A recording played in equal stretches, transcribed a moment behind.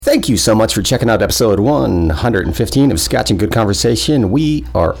Thank you so much for checking out episode 115 of Scotch and Good Conversation. We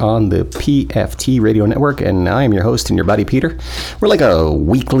are on the PFT radio network, and I am your host and your buddy Peter. We're like a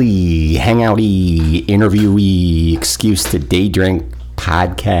weekly hangouty, interviewee, excuse to day drink,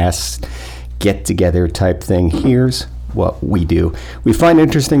 podcast, get-together type thing. Here's what we do. We find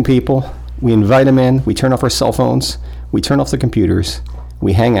interesting people, we invite them in, we turn off our cell phones, we turn off the computers,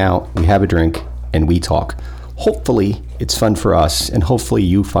 we hang out, we have a drink, and we talk. Hopefully, it's fun for us, and hopefully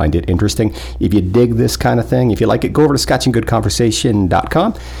you find it interesting. If you dig this kind of thing, if you like it, go over to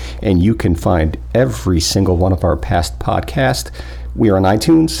scotchandgoodconversation.com, and you can find every single one of our past podcasts. We are on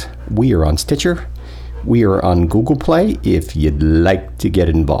iTunes. We are on Stitcher. We are on Google Play if you'd like to get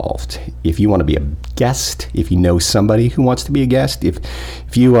involved. If you want to be a guest, if you know somebody who wants to be a guest, if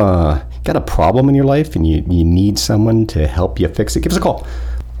you got a problem in your life and you need someone to help you fix it, give us a call.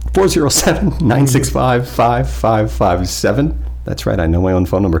 407-965-5557. That's right, I know my own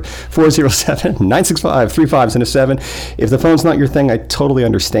phone number. 407-965-3577. If the phone's not your thing, I totally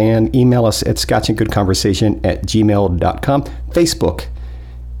understand. Email us at scotchandgoodconversation@gmail.com. Facebook,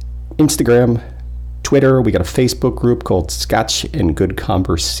 Instagram, Twitter. We got a Facebook group called Scotch and Good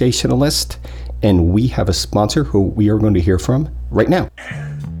Conversationalist. And we have a sponsor who we are going to hear from right now.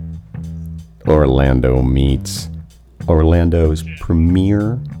 Orlando Meats. Orlando's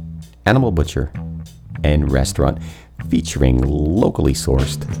premier animal butcher and restaurant featuring locally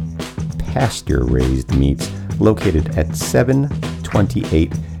sourced, pasture-raised meats located at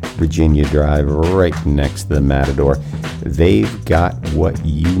 728 Virginia Drive, right next to the Matador. They've got what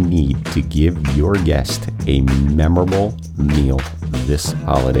you need to give your guest a memorable meal this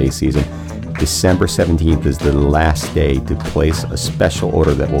holiday season. December 17th is the last day to place a special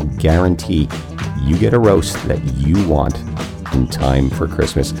order that will guarantee you get a roast that you want in time for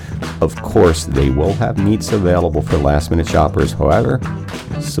Christmas. Of course, they will have meats available for last-minute shoppers. However,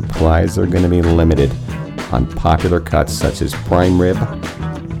 supplies are going to be limited on popular cuts such as prime rib,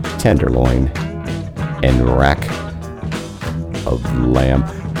 tenderloin, and rack of lamb.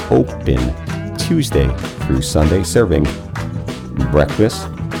 Open Tuesday through Sunday, serving breakfast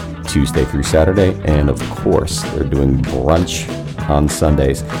Tuesday through Saturday, and of course, they're doing brunch on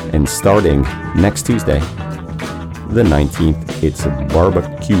Sundays. And starting next Tuesday, the 19th, it's a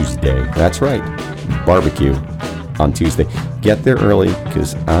barbecues day. That's right, barbecue on Tuesday. Get there early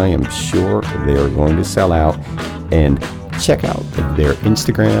because I am sure they are going to sell out. And check out their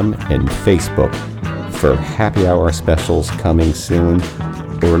Instagram and Facebook for happy hour specials coming soon.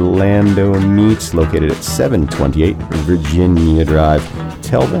 Orlando Meats, located at 728 Virginia Drive.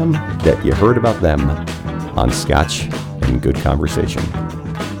 Tell them that you heard about them on Scotch and Good Conversation.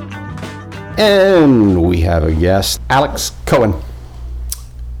 And we have a guest, Alex Cohen.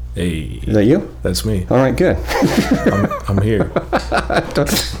 Hey. Is that you? That's me. All right, good. I'm here.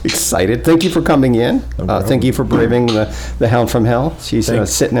 Excited. Thank you for coming in. Thank you for braving the hound from hell. She's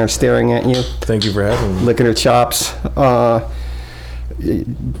sitting there staring at you. Thank you for having me. Licking her chops.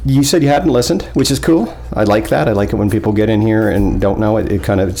 You said you hadn't listened, which is cool. I like that. I like it when people get in here and don't know it.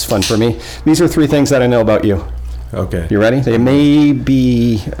 It's fun for me. These are 3 things that I know about you. Okay. You ready? They may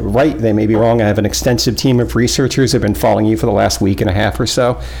be right. They may be wrong. I have an extensive team of researchers who have been following you for the last week and a half or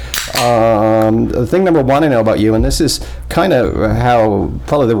so. Thing number 1 I know about you, and this is kind of how,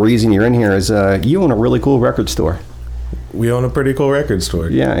 probably the reason you're in here, is you own a really cool record store. We own a pretty cool record store.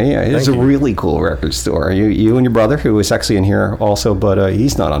 Yeah, it's a really cool record store. You and your brother, who is actually in here also, but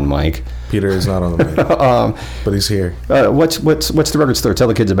he's not on mic. Peter is not on the mic, but he's here. What's the record store? Tell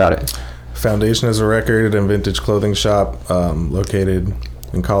the kids about it. Foundation is a record and vintage clothing shop located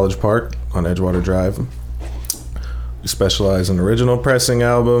in College Park on Edgewater Drive. We specialize in original pressing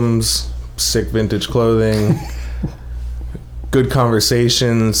albums, sick vintage clothing, good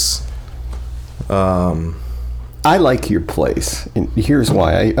conversations. I like your place, and here's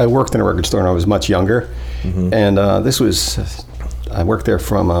why. I worked in a record store when I was much younger, and I worked there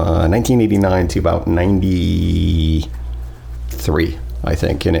from 1989 to about 93, I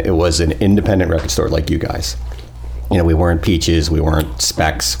think, and it was an independent record store like you guys. You know, we weren't Peaches, we weren't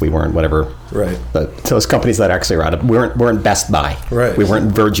Specs, we weren't whatever. Right. But those companies that actually are out of, we weren't Best Buy. Right. We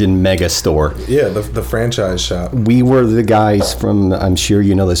weren't Virgin Mega Store. Yeah, the franchise shop. We were the guys from, I'm sure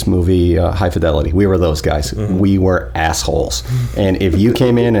you know this movie, High Fidelity. We were those guys. Mm-hmm. We were assholes. And if you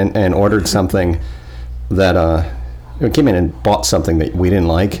came in and ordered something that came in and bought something that we didn't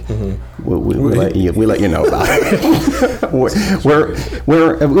like, we let you know about it.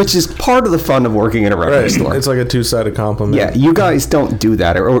 Which is part of the fun of working in a record store. It's like a two-sided compliment. Yeah, you guys don't do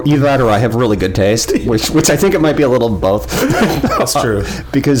that, or either that or I have really good taste, which I think it might be a little of both. That's true.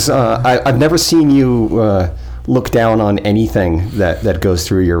 Because I've never seen you look down on anything that goes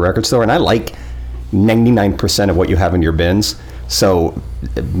through your record store, and I like 99% of what you have in your bins. So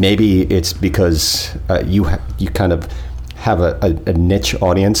maybe it's because you kind of have a niche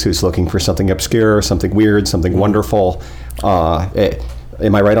audience who's looking for something obscure, something weird, something wonderful.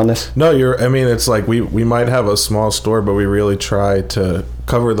 Am I right on this? No, it's like we might have a small store, but we really try to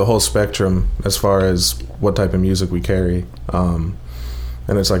cover the whole spectrum as far as what type of music we carry. And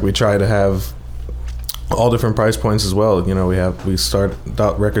it's like we try to have all different price points as well. Records start at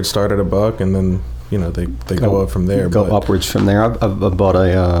 $1, and then they go up from there. Go upwards from there. I've bought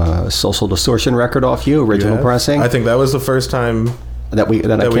a Social Distortion record off you, original pressing. I think that was the first time that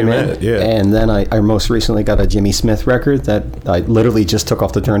I came in. Yeah. And then I most recently got a Jimmy Smith record that I literally just took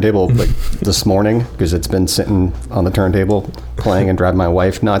off the turntable this morning because it's been sitting on the turntable playing and driving my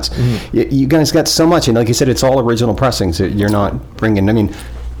wife nuts. Mm-hmm. You guys got so much, and like you said, it's all original pressings. You're not bringing. I mean,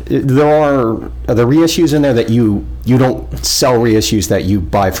 are there reissues in there that you don't sell reissues that you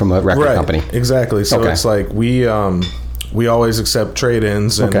buy from a record company? Exactly. So it's like we always accept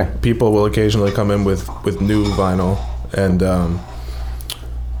trade-ins, and people will occasionally come in with new vinyl, and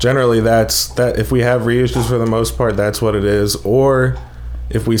generally that's if we have reissues, for the most part, that's what it is. Or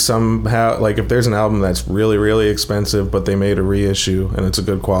if we somehow, like, if there's an album that's really, really expensive but they made a reissue and it's a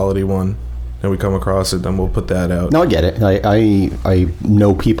good quality one, and we come across it, then we'll put that out. No, I get it. I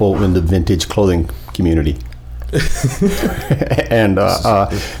know people in the vintage clothing community. And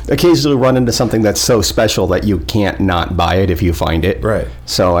occasionally run into something that's so special that you can't not buy it if you find it. Right.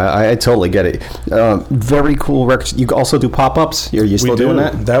 So I totally get it. Very cool records. You also do pop-ups? Are you still doing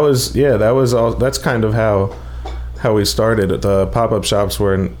that? That was all. That's kind of how we started. The pop-up shops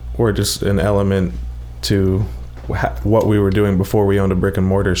were just an element to what we were doing before we owned a brick and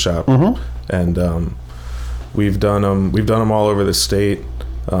mortar shop. Mm-hmm. And we've done them all over the state.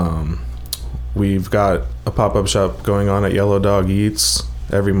 We've got a pop-up shop going on at Yellow Dog Eats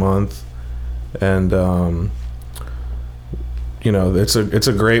every month, and it's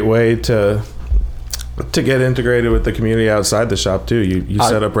a great way to get integrated with the community outside the shop too. You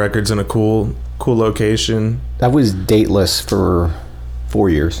set up records in a cool location. I was dateless for 4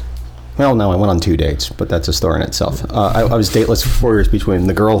 years. Well, no, I went on 2 dates, but that's a story in itself. I was dateless for 4 years between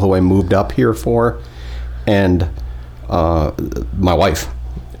the girl who I moved up here for and my wife.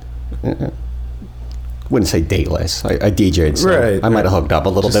 Wouldn't say dateless. I DJ'd, so I might have hooked up a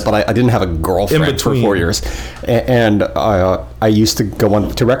little bit, but I didn't have a girlfriend for 4 years. And I used to go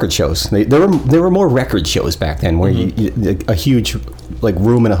on to record shows. There were more record shows back then, where a huge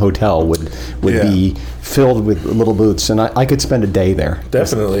room in a hotel would be filled with little booths, and I could spend a day there.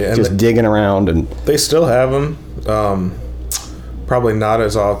 Definitely, just digging around. And they still have them. Probably not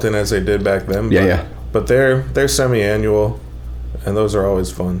as often as they did back then. But they're semi-annual. And those are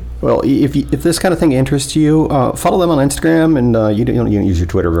always fun. Well, if this kind of thing interests you, follow them on Instagram, and you don't use your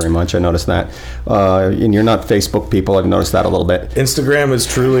Twitter very much. I noticed that, and you're not Facebook people. I've noticed that a little bit. Instagram is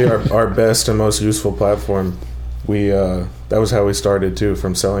truly our best and most useful platform. That was how we started too,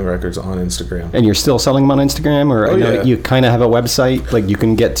 from selling records on Instagram. And you're still selling them on Instagram, or I know that you kind of have a website you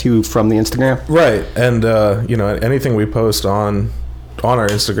can get to from the Instagram. Right, and anything we post on our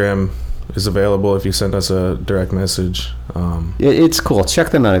Instagram is available if you send us a direct message. It's cool. Check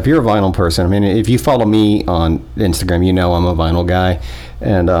them out if you're a vinyl person. I mean, if you follow me on Instagram, you know I'm a vinyl guy,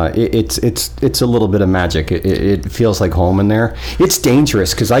 and it's a little bit of magic. It feels like home in there. It's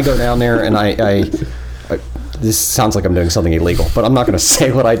dangerous because I go down there and I this sounds like I'm doing something illegal, but I'm not going to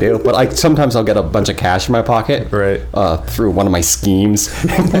say what I do. But sometimes I'll get a bunch of cash in my pocket through one of my schemes,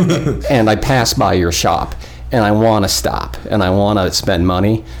 and I pass by your shop. And I want to stop, and I want to spend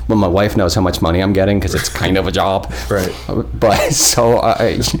money, but my wife knows how much money I'm getting because it's kind of a job. Right. But so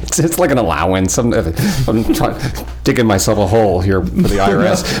it's like an allowance. I'm digging myself a hole here for the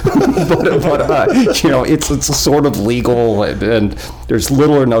IRS. but it's sort of legal, and there's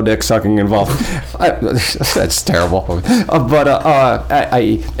little or no dick sucking involved. That's terrible.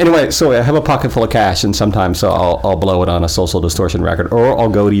 Anyway, so I have a pocket full of cash, and sometimes I'll blow it on a Social Distortion record, or I'll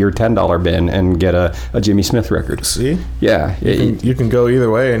go to your $10 bin and get a Jimmy Smith record. See? Yeah. You can go either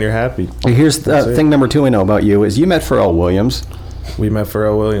way and you're happy. Here's thing number 2 I know about you is you met Pharrell Williams. We met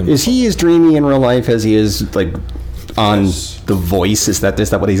Pharrell Williams. Is he as dreamy in real life as he is on The Voice? Is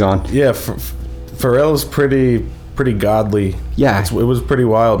that what he's on? Yeah, Pharrell's pretty godly. Yeah. It was pretty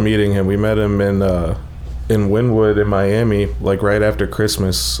wild meeting him. We met him in Wynwood in Miami, right after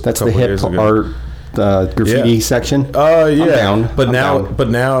Christmas. That's the hip art graffiti section. Yeah. But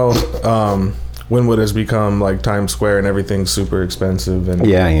now Wynwood has become like Times Square, and everything's super expensive, and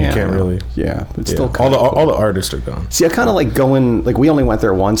you can't really. Yeah, it's still all the artists are gone. See, I kind of like going. Like we only went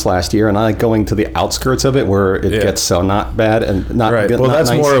there once last year, and I like going to the outskirts of it where it gets so not bad and not right. Well, not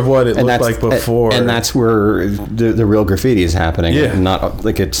that's nice. more of what it looked like before, and that's where the real graffiti is happening. Yeah, not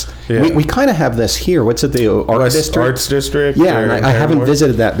like it's. Yeah. We kind of have this here. What's it? The Arts District. Yeah, and I haven't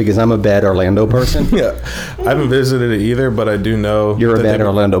visited that because I'm a bad Orlando person. Yeah, I haven't visited it either, but I do know you're a bad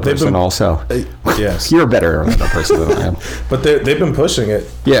Orlando person also. Yes, you're a better Orlando person than I am. But they've been pushing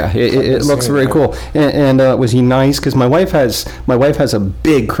it. Yeah, it looks very cool. And was he nice? Because my wife has a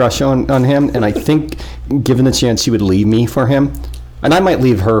big crush on him, and I think given the chance she would leave me for him. And I might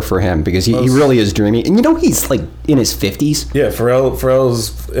leave her for him because he really is dreamy. And he's like in his 50s. Yeah,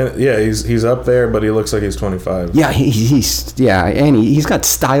 Pharrell's he's up there, but he looks like he's 25. Yeah, and he's got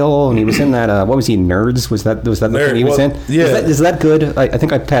style. And he was in that what was he, Nerds? Was that the thing he was in? Yeah, is that good? I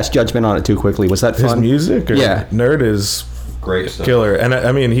think I passed judgment on it too quickly. Was that fun? His music? Yeah, Nerd is great stuff. Killer. And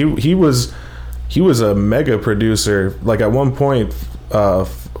I mean he was a mega producer. Like at one point,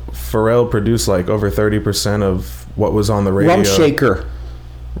 Pharrell produced like over 30% of what was on the radio. Rump Shaker.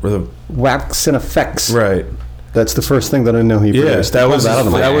 Wax and Effects. Right. That's the first thing that I know he produced. That was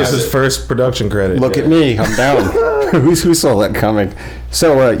his first production credit. Look at me, I'm down. Who saw that coming?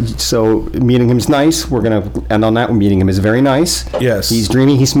 So meeting him is nice. We're gonna end on that. Meeting him is very nice. Yes. He's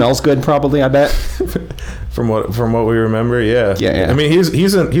dreamy. He smells good, probably. I bet. From what we remember, yeah. Yeah. I mean,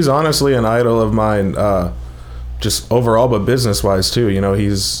 he's honestly an idol of mine, just overall, but business wise too.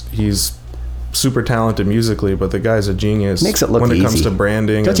 He's super talented musically, but the guy's a genius. Makes it look when it easy. comes to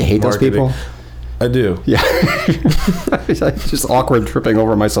branding. Don't you hate marketing. those people? I do. Yeah. Just awkward tripping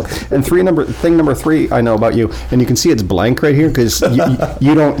over myself. And thing number 3 I know about you, and you can see it's blank right here because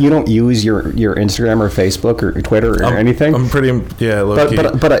you don't use your Instagram or Facebook or Twitter or anything. I'm pretty low key.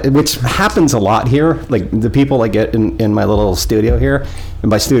 But which happens a lot here. Like the people I get in my little studio here, and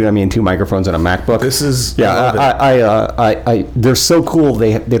by studio I mean 2 microphones and a MacBook. This is I they're so cool.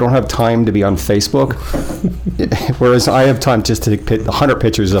 They don't have time to be on Facebook, whereas I have time just to take 100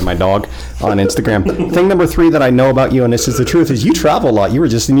 pictures of my dog on Instagram. Thing number 3 that I know about you, and this is the truth, is you travel a lot. You were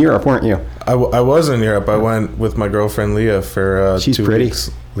just in Europe, weren't you? I was in Europe. I went with my girlfriend Leah for She's 2 pretty.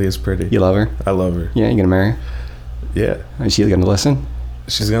 weeks. Leah's pretty. You love her? I love her. Yeah, you gonna marry her? Yeah. Is she gonna listen?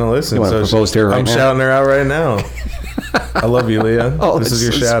 She's gonna listen. You want to propose to her right now? I'm shouting her out right now. I love you, Leah. This is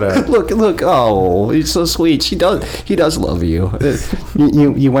your shout out. Look! Oh, he's so sweet. He does love you.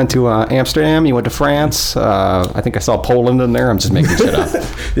 You went to Amsterdam. You went to France. I think I saw Poland in there. I'm just making shit up.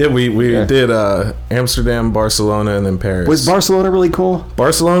 Yeah, we did Amsterdam, Barcelona, and then Paris. Was Barcelona really cool?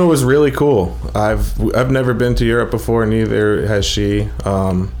 Barcelona was really cool. I've never been to Europe before. Neither has she.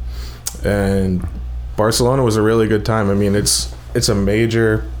 And Barcelona was a really good time. I mean, it's a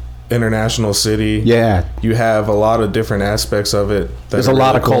major international city. Yeah. You have a lot of different aspects of it. There's a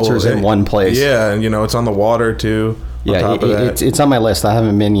lot of cultures in one place. Yeah, and it's on the water too. Yeah, it's on my list. I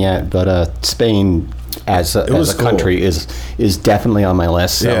haven't been yet, but Spain as a country is definitely on my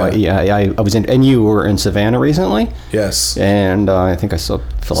list. So I was in, and you were in Savannah recently. Yes, and I think I saw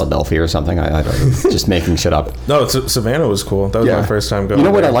Philadelphia or something. I don't know, just making shit up. No, Savannah was cool. That was my first time going. You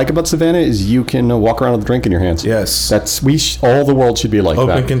know what there. I like about Savannah is you can walk around with a drink in your hands. Yes, all the world should be like that.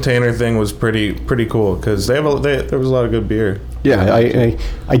 Open container thing was pretty cool because there was a lot of good beer. Yeah,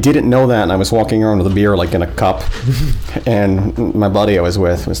 I didn't know that, and I was walking around with a beer like in a cup, and my buddy I was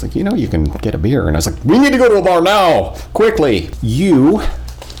with was like, you can get a beer, and I was like, we need to go to a bar now, quickly.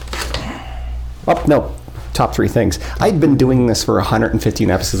 Top 3 things. I'd been doing this for 115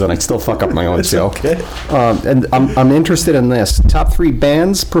 episodes, and I still fuck up my own show. Okay. And I'm interested in this. Top 3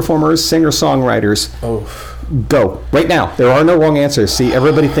 bands, performers, singer-songwriters. Oh. Go right now. There are no wrong answers. See,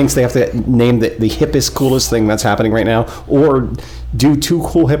 everybody thinks they have to name the hippest, coolest thing that's happening right now, or do 2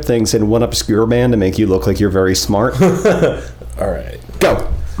 cool hip things in one obscure band to make you look like you're very smart. All right,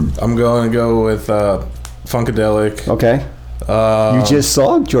 go. I'm going to go with Funkadelic. Okay. You just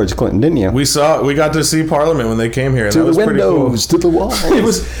saw George Clinton, didn't you? We got to see Parliament when they came here. And to that was the windows, pretty cool. to the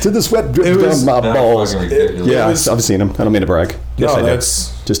walls, to the sweat dripping down my balls. I've seen him. I don't mean to brag. Yes, no,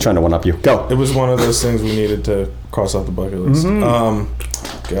 that's just trying to one up you. Go. It was one of those things we needed to cross off the bucket list.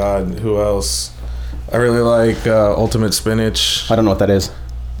 Mm-hmm. God, who else? I really like Ultimate Spinach. I don't know what that is.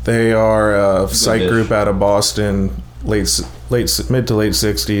 They are a psych group out of Boston, mid to late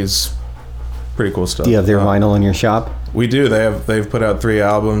 60s. Pretty cool stuff. Do you have their vinyl in your shop? We do. They've put out 3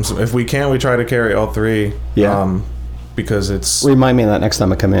 albums. If we can, we try to carry all 3. Yeah. Because it's... Remind me of that next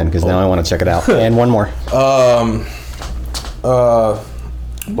time I come in, because now I want to check it out. And one more.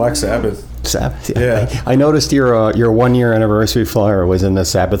 Black Sabbath. Sabbath? Yeah. I noticed your 1-year anniversary flyer was in the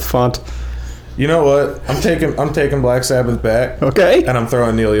Sabbath font. You know what? I'm taking Black Sabbath back. Okay. And I'm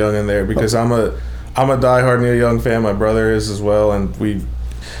throwing Neil Young in there because I'm a diehard Neil Young fan. My brother is as well, and we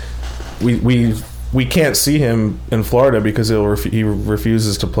can't see him in Florida because he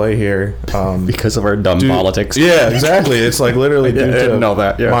refuses to play here because of our dumb politics. Yeah, exactly. It's like literally due to know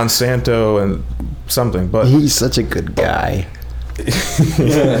that, yeah. Monsanto and something. But he's such a good guy.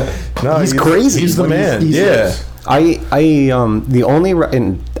 No, he's crazy. He's the man. Yeah. I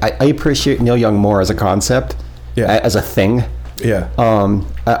appreciate Neil Young more as a concept, as a thing. Yeah.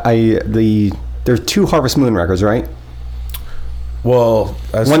 There's 2 Harvest Moon records, right? Well,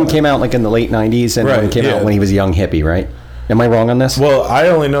 one came out like in the late 90s, and one came out when he was a young hippie, right? Am I wrong on this? Well, I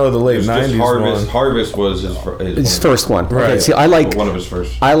only know the late 90s one. Harvest was his first one. Right. Okay, see, I like one of his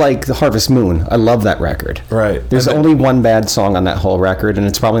first. I like the Harvest Moon. I love that record. Right. There's only one bad song on that whole record, and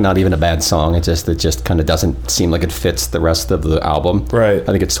it's probably not even a bad song. It just kind of doesn't seem like it fits the rest of the album. Right. I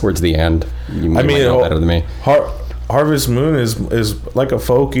think it's towards the end. You might know better than me. Harvest Moon is like a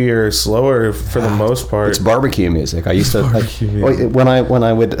folkier, slower for the most part. It's barbecue music. I used to when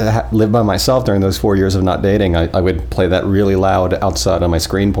I would live by myself during those 4 years of not dating, I would play that really loud outside on my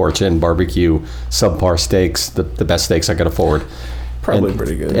screen porch and barbecue subpar steaks, the best steaks I could afford. Probably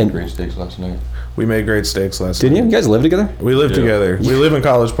pretty good. And great steaks last night. We made great steaks last Didn't night. you guys live together? We live together. We live in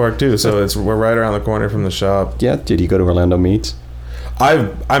College Park too, so we're right around the corner from the shop. Yeah. Did you go to Orlando Meats?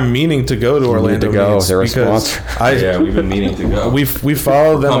 I'm meaning to go to Orlando Meats. They're a sponsor. We've been meaning to go. We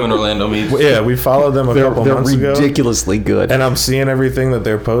followed them. Come in Orlando Meats. Yeah, we followed them a couple months ago. They're ridiculously good. And I'm seeing everything that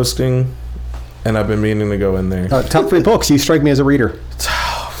they're posting, and I've been meaning to go in there. Top 3 books. You strike me as a reader.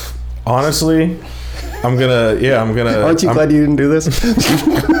 Honestly, I'm gonna. Aren't you glad you didn't do this?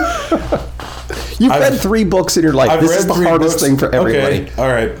 You've read 3 books in your life. This is the hardest thing for everybody. Okay, all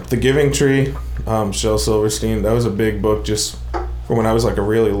right. The Giving Tree, Shel Silverstein. That was a big book just from when I was like a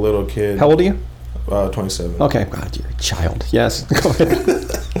really little kid. How old are you? 27. Okay. God, you're a child. Yes. Go ahead.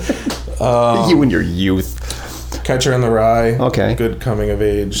 You and your youth. Catcher in the Rye. Okay. Good coming of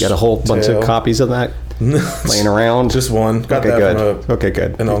age. You got a whole bunch of copies of that laying around? Just one. Got that good. from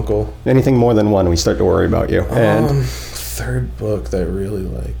good. an uncle. Anything more than one, we start to worry about you. And third book that I really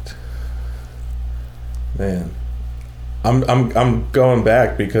liked. Man, I'm going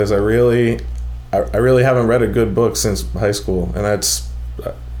back because I really haven't read a good book since high school, and that's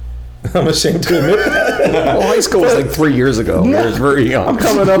I'm ashamed to admit that. Well, high school was like 3 years ago. Yeah. We were very young. I'm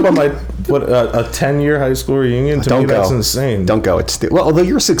coming up on my a 10-year high school reunion. To me, that's insane. Don't go. Well, although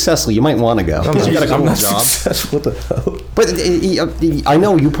you're successful, you might want to go. You got a cool job. Successful. What the hell? But I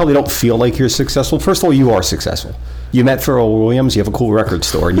know you probably don't feel like you're successful. First of all, you are successful. You met Pharrell Williams. You have a cool record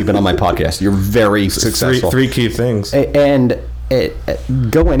store, and you've been on my podcast. You're very successful. Three key things. And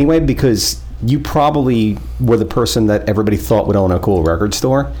go anyway, because you probably were the person that everybody thought would own a cool record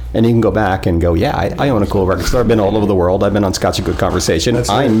store, and you can go back and go, yeah, I own a cool record store. I've been all over the world. I've been on Scotch and Good Conversation.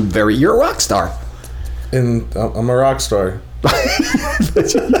 You're a rock star. And I'm a rock star.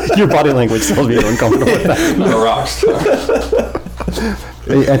 Your body language tells me you're uncomfortable with that. I'm a rock star.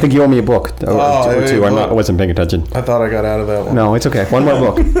 I think you owe me a book or two. I wasn't paying attention. I thought I got out of that one. No, it's okay. One more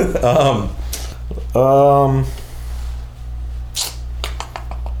book.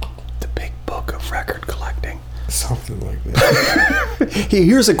 The Big Book of Record Collecting. Something like that.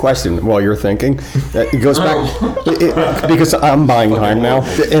 Here's a question while you're thinking. It goes back because I'm buying time now,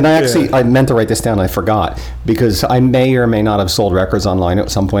 and I meant to write this down. I forgot because I may or may not have sold records online at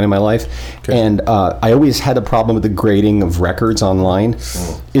some point in my life, and I always had a problem with the grading of records online.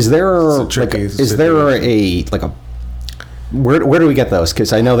 Is there a where do we get those?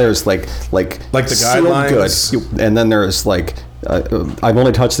 Because I know there's like the guidelines, good, and then there's like I've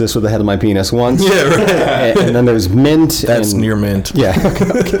only touched this with the head of my penis once. Yeah, right. And then there's mint. That's near mint. Yeah.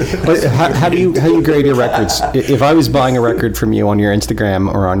 Okay. But how do you grade your records? If I was buying a record from you on your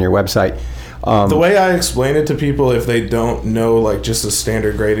Instagram or on your website. The way I explain it to people, if they don't know like just a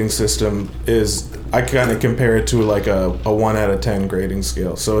standard grading system, is I kind of compare it to like a 1 out of 10 grading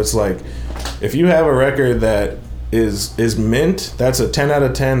scale. So it's like if you have a record that is mint, that's a 10 out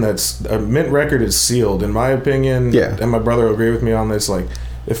of 10. That's a mint record is sealed, in my opinion. Yeah. And my brother will agree with me on this. Like,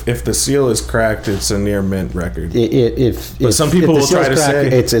 if the seal is cracked, it's a near mint record. But some people will try to say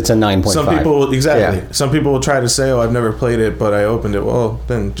it's a 9.5. Some people Yeah. Some people will try to say, "Oh, I've never played it, but I opened it." Well,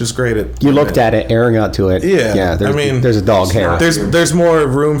 then just grade it. You looked at it, airing out to it. Yeah. Yeah. There's a dog hair. There's more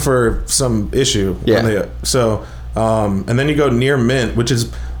room for some issue. Yeah. And then you go near mint, which is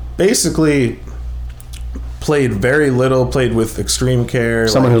basically played very little, played with extreme care.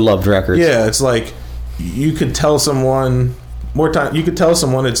 Someone who loved records. Yeah, it's like you could tell someone more time. You could tell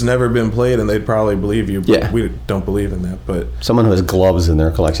someone it's never been played, and they'd probably believe you. But Yeah. we don't believe in that. But Someone who has gloves in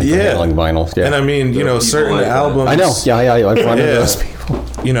their collection for handling vinyl. Yeah. and I mean, There are people certain like that. albums. I know. Yeah, I've run into Yeah. those people.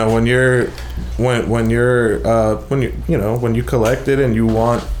 When you collect it and you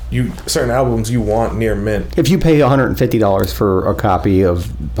want certain albums you want near mint. If you pay $150 for a copy of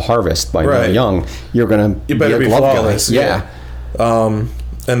Harvest by Neil Right. Young, you're gonna You better a be glove guy. flawless. Yeah.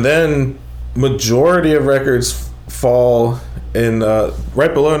 And then majority of records fall in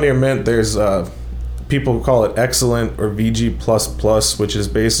right below near mint. There's people call it excellent or VG++, which is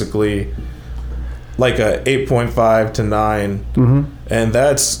basically like a 8.5 to 9, and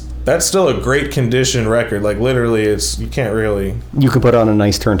that's still a great condition record. Like literally, you can't really. You can put on a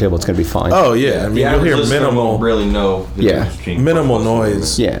nice turntable; it's gonna be fine. Oh yeah, I mean you'll hear minimal, Won't really know. The Yeah. difference between minimal plus and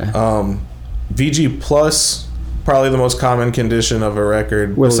noise. Yeah. VG+, probably the most common condition of a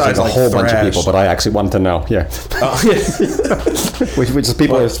record. We're losing besides a like whole bunch of thrash. people, but I actually wanted to know. Yeah. which is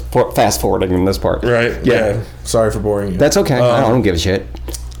people are fast forwarding in this part. Right. Yeah. Yeah. Sorry for boring you. That's okay. I don't give a shit.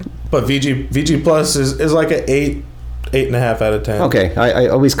 But VG Plus is like an 8.5 out of 10. Okay, I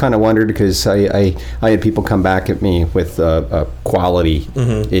always kind of wondered because I had people come back at me with quality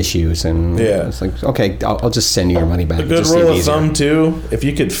issues, and Yeah. it's like, okay, I'll just send you your money back. A good Just rule seems of easier. thumb too: if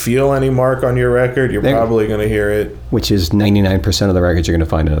you could feel any mark on your record, you're There- probably going to hear it Which is 99% of the records you're going to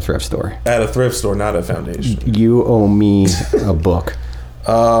find in a thrift store. at a thrift store, not a foundation. You owe me a book.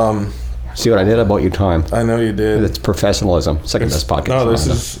 See what I did? I bought you time. I know you did. It's professionalism. Second best podcast. No, this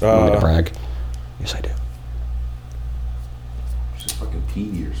around. is, I don't mean to brag. Yes, I do. It's just fucking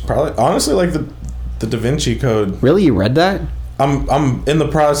TV or something. Probably, honestly, like the Da Vinci Code. Really, you read that? I'm in the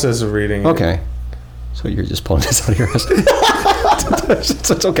process of reading it. Okay. So you're just pulling this out of your ass.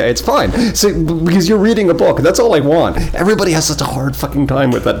 It's okay. It's fine. So, because you're reading a book. That's all I want. Everybody has such a hard fucking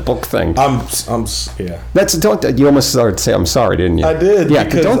time with that book thing. Yeah. That's don't. You almost started to say I'm sorry, didn't you? I did, Yeah.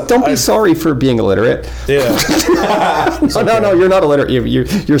 because Don't be sorry for being illiterate. Yeah. No, you're not illiterate.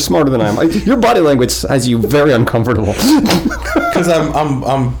 You're smarter than I am. Your body language has you very uncomfortable. Because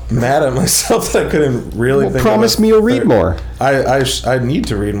I'm mad at myself that I couldn't really think Promise of me you'll read more. I need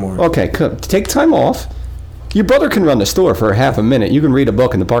to read more. Okay, good. Take time off. Your brother can run the store for half a minute. You can read a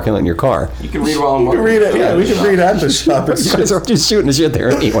book in the parking lot in your car. You can read while I'm We can read it. Yeah, we can read at the shop. It's You guys just, are just shooting the shit there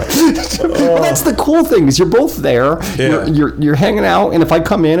anyway. Well, that's the cool thing is you're both there. Yeah. You're hanging out, and if I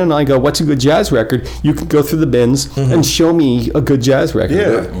come in and I go, "What's a good jazz record?" You can go through the bins and show me a good jazz record.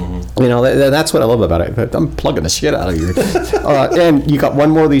 Yeah. You know that's what I love about it. But I'm plugging the shit out of you. And you got one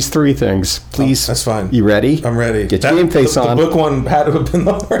more of these three things, please. that's fine. You ready? I'm ready. Get your game face on. The book one had to have been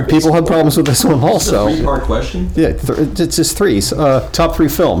the hardest. People have problems with this one also. Three-part question. Yeah, it's just three. Top three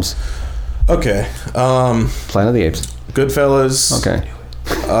films. Okay. Planet of the Apes. Goodfellas. Okay.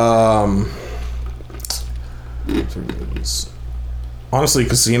 Honestly,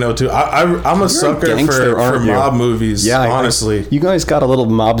 Casino too. I'm a sucker gangster, for aren't you? mob movies. Yeah, honestly, you guys got a little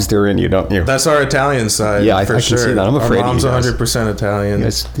mobster in you, don't you? that's our Italian side. Yeah, I for can sure. see that. I'm afraid of Our mom's you guys. 100% Italian.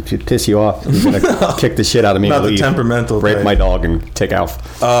 Guys, if it piss you off, you're gonna kick the shit out of me. Not and the leave, temperamental rape type. my dog, and take off.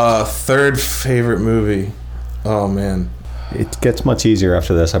 Third favorite movie. Oh man. It gets much easier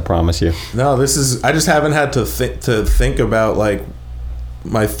after this. I promise you. No, this is. I just haven't had to think about like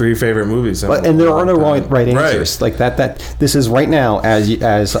my three favorite movies. But, and there are no right Right. answers like that. This is right now as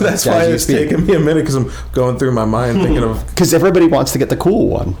That's why it's taken me a minute because I'm going through my mind thinking of. because everybody wants to get the cool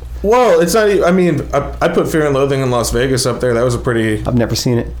one. Well, it's not. I mean, I put Fear and Loathing in Las Vegas up there. That was a pretty. I've never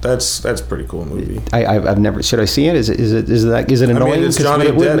seen it. That's a pretty cool movie. I've never. Should I see it? Is it I annoying? mean, it's 'Cause Johnny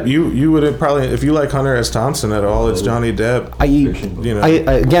it would- Depp. You would have probably, if you like Hunter S. Thompson at all, it's Johnny Depp. You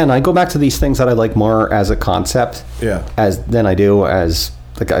know. I go back to these things that I like more as a concept. Yeah. Than I do as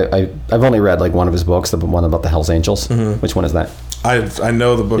like I've only read like one of his books, the one about the Hells Angels. Which one is that? I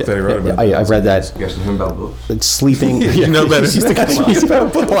know the book that he wrote about. I read that. You guys know him about books? It's sleeping. You know better.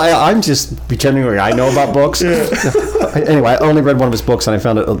 Well, I'm just pretending like I know about books. Anyway, I only read one of his books and I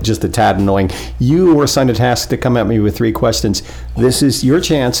found it just a tad annoying. You were assigned a task to come at me with 3 questions. This is your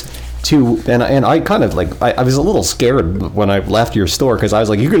chance to, and I kind of like, I was a little scared when I left your store because I was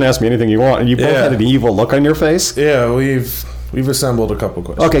like, you can ask me anything you want, and you both Yeah. had an evil look on your face. Yeah, we've assembled a couple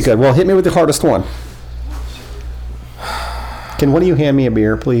questions. Okay, good. Well, hit me with the hardest one. Can one of you hand me a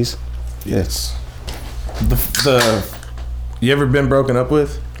beer, please? Yes. The you ever been broken up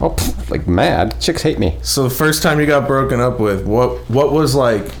with? Oh, like mad. Chicks hate me. So the first time you got broken up with, what was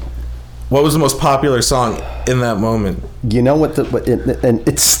the most popular song in that moment? You know and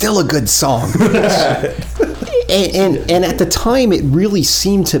it's still a good song. and at the time, it really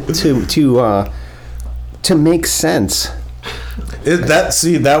seemed to make sense.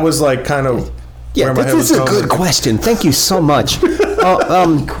 That was like kind of Yeah, where my head this was is a going. good question. Thank you so much.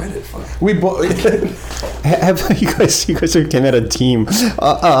 Credit for it. We both. Have you guys came at a team?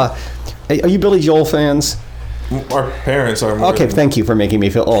 Are you Billy Joel fans? Our parents are more. Okay, thank you for making me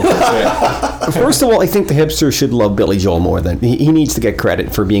feel old. First of all, I think the hipster should love Billy Joel more than he needs to get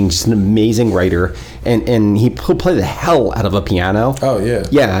credit for being just an amazing writer, and he'll play the hell out of a piano. Oh yeah.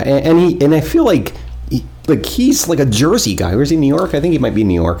 Yeah, and I feel like he's like a Jersey guy. Where's he? New York? I think he might be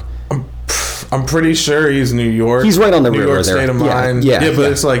New York. I'm pretty sure he's New York. He's right on the New river York there. State of Yeah, mind. yeah, but yeah.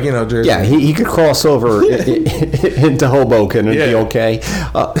 it's like, Jersey. Yeah, he could cross over into Hoboken and be okay.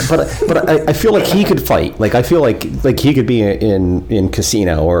 But I feel like he could fight. Like I feel like he could be in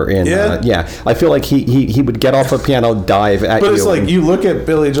Casino or in I feel like he would get off a piano, dive at you. But it's like you look at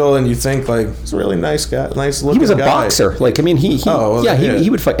Billy Joel and you think like he's a really nice guy, nice looking guy. He was a boxer. Like I mean he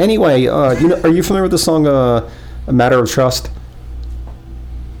would fight. Anyway, are you familiar with the song "A Matter of Trust"?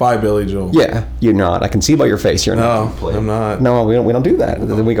 By Billy Joel. Yeah, you're not. I can see by your face you're not. No, I'm not. No, we don't do that.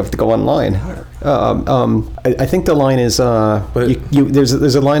 Then we have to go online. I think the line is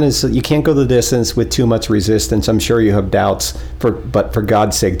there's a line is you can't go the distance with too much resistance. I'm sure you have doubts, but for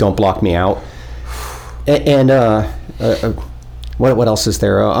God's sake, don't block me out. What else is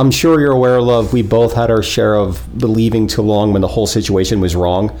there? I'm sure you're aware, love, we both had our share of believing too long when the whole situation was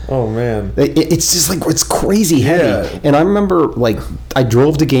wrong. Oh, man. It's just like, it's crazy heavy. Yeah. And I remember, like, I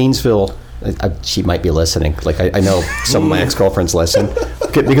drove to Gainesville. She might be listening. Like, I know some of my ex-girlfriends listen.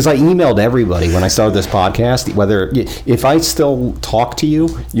 Because I emailed everybody when I started this podcast. If I still talk to you,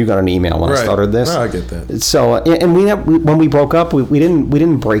 you got an email when I started this. No, I get that. So, and when we broke up, we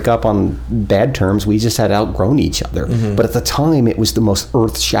didn't break up on bad terms. We just had outgrown each other. Mm-hmm. But at the time, it was the most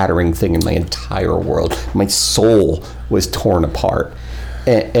earth-shattering thing in my entire world. My soul was torn apart.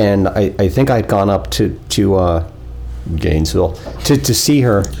 And I think I'd gone up to Gainesville to see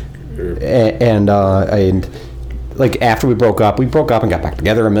her. And like after we broke up and got back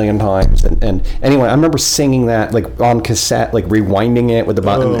together a million times. And anyway, I remember singing that like on cassette, like rewinding it with the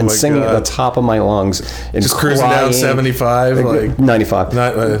button and singing it at the top of my lungs. And just cruising down 75, like 95.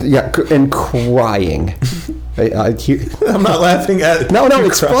 And crying. I'm not laughing at no,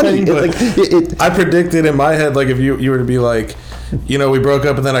 it's crying, funny. I predicted in my head, like if you were to be like, we broke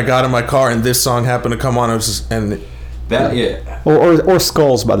up and then I got in my car and this song happened to come on, Or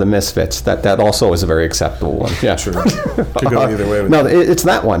Skulls by the Misfits. That also is a very acceptable one. Yeah, true. Could go either way. With it's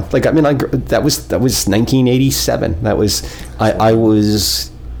that one. Like I mean, that was 1987. That was I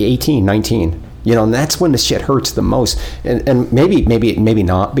was 18, 19. And that's when the shit hurts the most. And maybe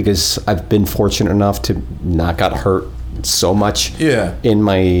not, because I've been fortunate enough to not got hurt so much in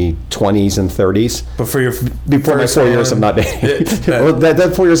my 20s and 30s. But for your before my 4 years of not dating, well,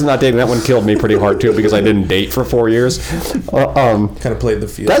 that 4 years of not dating, that one killed me pretty hard too, because I didn't date for 4 years. Kind of played the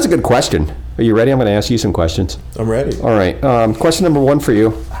field. That's a good question. Are you ready? I'm going to ask you some questions. I'm ready. All right. Question number 1 for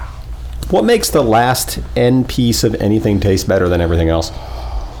you. What makes the last end piece of anything taste better than everything else?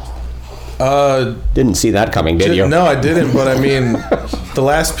 Didn't see that coming, did you? No, I didn't. But I mean, the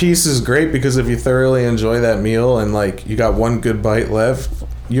last piece is great because if you thoroughly enjoy that meal and like you got one good bite left,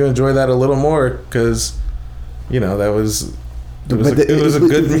 you enjoy that a little more because, it was a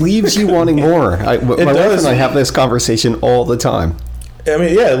good. It leaves you wanting more. My wife and I have this conversation all the time. I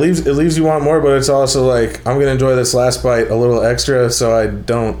mean, yeah, it leaves you want more, but it's also like I'm gonna enjoy this last bite a little extra, so I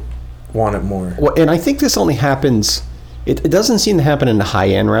don't want it more. Well, and I think this only happens. It doesn't seem to happen in the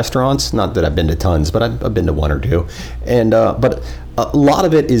high-end restaurants. Not that I've been to tons, but I've been to one or two. And but a lot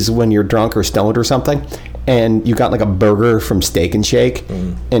of it is when you're drunk or stoned or something, and you got like a burger from Steak and Shake,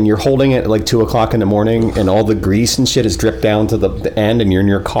 and you're holding it at like 2 o'clock in the morning, and all the grease and shit is dripped down to the end, and you're in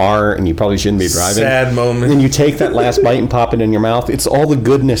your car, and you probably shouldn't be driving. Sad moment. And you take that last bite and pop it in your mouth. It's all the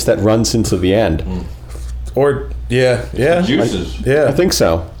goodness that runs into the end. Or juices. I think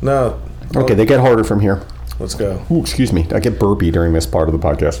so. No. Okay, they get harder from here. Let's go. Ooh, excuse me. I get burpy during this part of the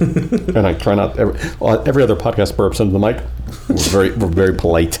podcast, and I try not. Every other podcast burps into the mic. We're very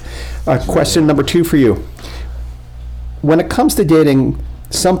polite. Question number 2 for you. When it comes to dating,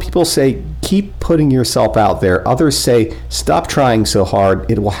 some people say keep putting yourself out there. Others say stop trying so hard.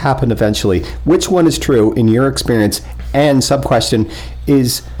 It will happen eventually. Which one is true in your experience? And sub question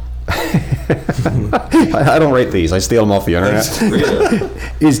is. I don't rate these. I steal them off the internet.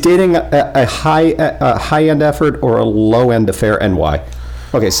 Is dating a high end effort or a low end affair, and why?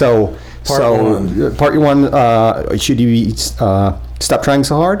 Okay, so part one. Should you stop trying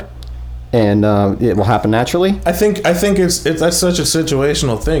so hard, and it will happen naturally? I think it's that's such a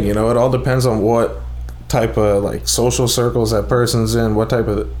situational thing. It all depends on what type of like social circles that person's in, what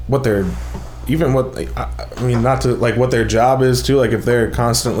their not to like what their job is too. Like if they're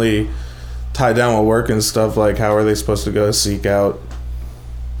constantly tied down with work and stuff, like how are they supposed to go seek out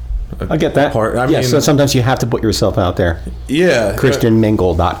I get that. I mean, mean, so sometimes you have to put yourself out there. Yeah.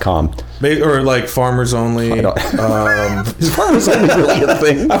 ChristianMingle.com. Or like Farmers Only. Is Farmers Only really a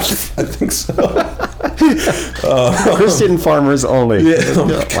thing? I think so. Christian Farmers Only. Yeah.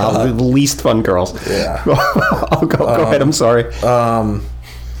 Oh wow, the least fun girls. Yeah. Oh, go ahead. I'm sorry.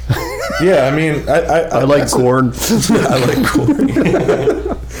 Yeah, I mean, I like corn. I like corn.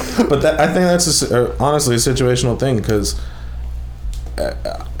 But I think that's honestly a situational thing because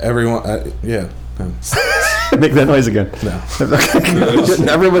everyone, yeah. Make that noise again. No.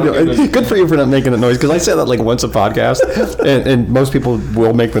 Everybody, good for you for not making that noise because I say that like once a podcast, and most people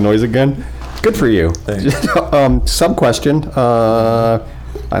will make the noise again. Good for you. Sub question. I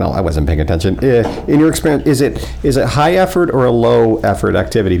wasn't paying attention. In your experience, is it high effort or a low effort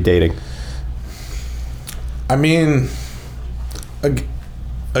activity dating? I mean,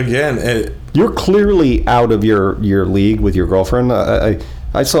 again, you're clearly out of your league with your girlfriend.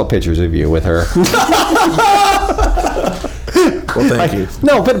 I saw pictures of you with her. Well, thank you.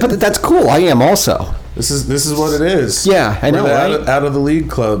 No, but that's cool. I am also. This is what it is. Yeah, I know. Right? Out of the league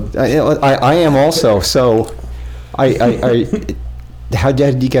club. I am also. So, how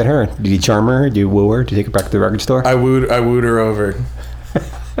did you get her? Did you charm her? Did you woo her? Did you take her back to the record store? I wooed her over.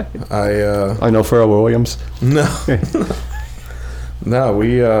 I know Pharrell Williams. No. No,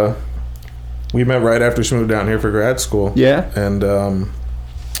 we met right after she moved down here for grad school. Yeah. And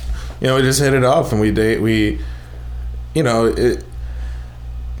we just hit it off, and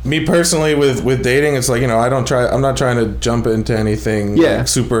me personally with dating, it's like, I'm not trying to jump into anything like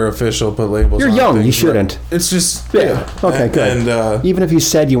super official, put labels You're on young, things, you shouldn't. It's just Okay, good. And even if you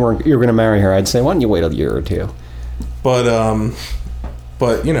said you were going to marry her, I'd say, why don't you wait a year or two? But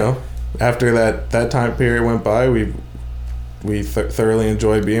after that time period went by, we thoroughly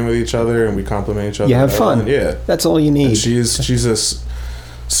enjoy being with each other, and we compliment each other. You have fun. Yeah, that's all you need. And she's a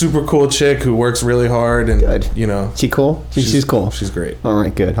super cool chick who works really hard, and good. She cool. She's cool. She's great. All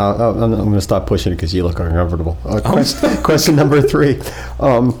right, good. I'm going to stop pushing it because you look uncomfortable. Question number 3: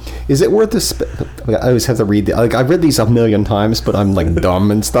 is it worth I always have to read. I've read these a million times, but I'm like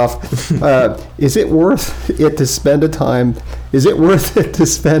dumb and stuff. Is it worth it to spend time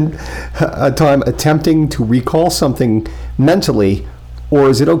attempting to recall something mentally, or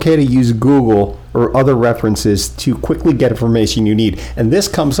is it okay to use Google or other references to quickly get information you need? And this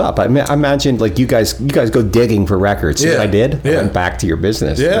comes up. I imagine like you guys go digging for records. Yeah. I did. Yeah. I went back to your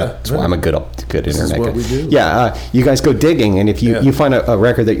business. Yeah. That's why I'm a good internet this is what we do. Yeah. You guys go digging, and if you find a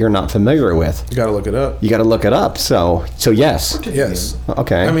record that you're not familiar with, you got to look it up. So yes. Yes.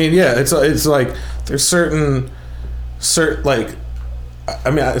 Okay. I mean, yeah. It's like there's certain like.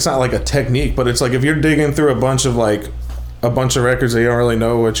 I mean, it's not like a technique, but it's like if you're digging through a bunch of records that you don't really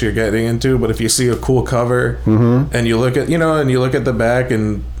know what you're getting into, but if you see a cool cover and you look at the back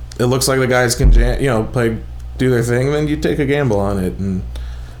and it looks like the guys can do their thing, then you take a gamble on it.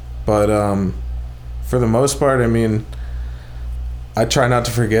 But for the most part, I mean, I try not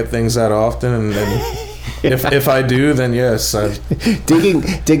to forget things that often, and if I do, then yes.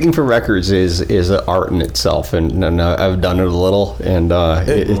 Digging for records is an art in itself, and I've done it a little. And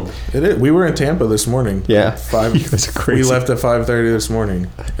it is. We were in Tampa this morning. Yeah, you guys are crazy. We left at 5:30 this morning.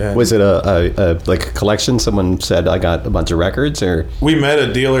 Was it a collection? Someone said I got a bunch of records, or we met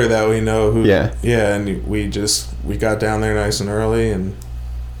a dealer that we know who. Yeah, and we got down there nice and early and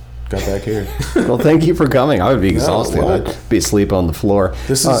got back here. Well, thank you for coming. I would be exhausted. I'd be asleep on the floor.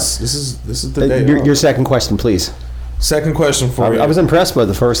 This is the day. Your second question, please. Second question for you. I was impressed by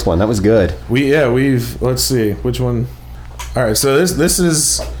the first one. That was good. Let's see which one. All right, so this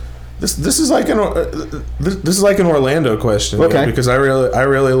is like an Orlando question. Okay. Because I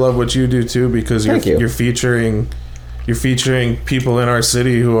really love what you do too, because you're featuring people in our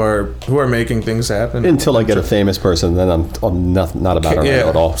city who are making things happen. Until I get a famous person, then I'm not about Orlando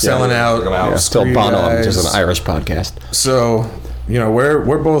at all. Selling out. Yeah. Still Bono. I'm just an Irish podcast. So,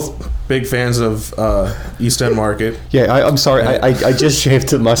 we're both big fans of East End Market. Yeah, I'm sorry. I just shaved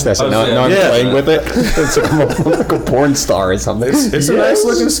the mustache, and now I'm playing with it. It's like a porn star or something. It's a nice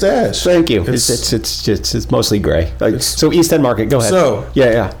looking stash. Thank you. It's mostly gray. So East End Market. Go ahead. So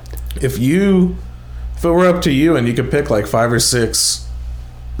yeah. If it were up to you and you could pick like 5 or 6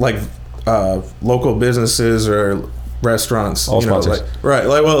 like local businesses or restaurants, all sponsors.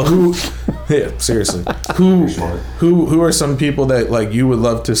 Who yeah, seriously. Who are some people that like you would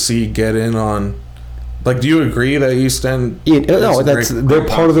love to see get in on, like, do you agree that East End they're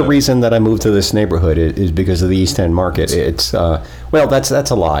part of the reason that I moved to this neighborhood is because of the East End Market. It's that's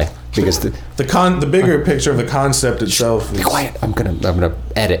a lie, because the bigger picture of the concept itself be quiet. I'm gonna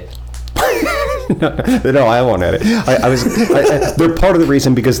edit. No, I won't edit. They're part of the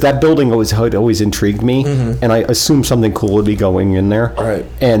reason because that building had always intrigued me, and I assumed something cool would be going in there. Right.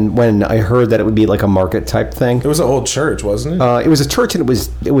 And when I heard that it would be like a market type thing, It was an old church, wasn't it? it was a church, and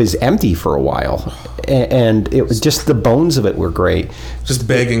it was empty for a while, and it was just the bones of it were great. Just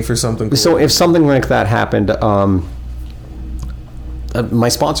begging for something cool. So if something like that happened, my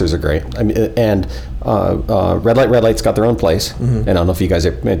sponsors are great. I mean, and Red Light's got their own place. And I don't know if you guys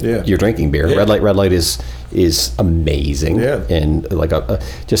you're drinking beer. Yeah. Red Light is amazing. Yeah. And like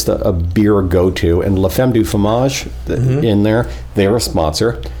just a beer go-to. And La Femme du Fromage in there, they're a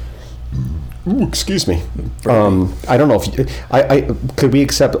sponsor. Ooh, excuse me. I don't know if I could we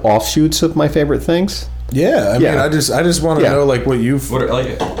accept offshoots of my favorite things. Yeah, I mean, I just want to know like what you've. What are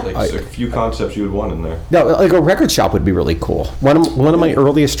a few concepts you would want in there? No, like a record shop would be really cool. One of my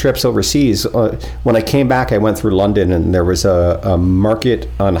earliest trips overseas, when I came back, I went through London, and there was a market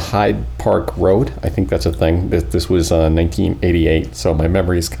on Hyde Park Road. I think that's a thing. This was 1988, so my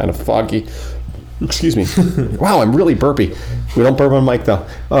memory is kind of foggy. Excuse me. Wow, I'm really burpy. We don't burp on mic though.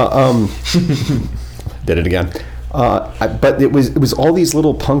 Did it again. But it was all these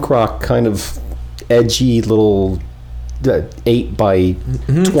little punk rock kind of edgy little 8 by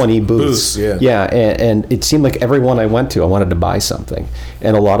 20 booths. Yeah, and it seemed like everyone I went to, I wanted to buy something,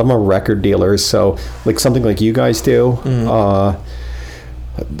 and a lot of them are record dealers. So like something like you guys do,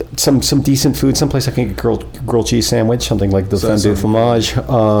 some decent food, someplace I can get grilled cheese sandwich, something like the femme du fromage.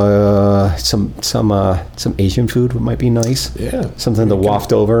 Some Asian food might be nice. Yeah, something to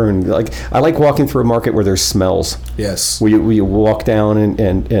waft over, and like I like walking through a market where there's smells. Yes, where you walk down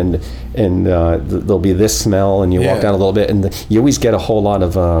and there'll be this smell, and you walk down a little bit, and you always get a whole lot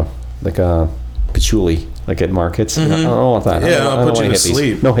of like patchouli. Like at markets, I don't want that. Yeah, I don't put you want to hippies.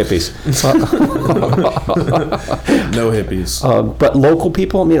 sleep. No hippies. No hippies. But local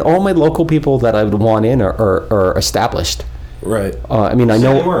people, I mean, all my local people that I would want in are established. Right. I mean, I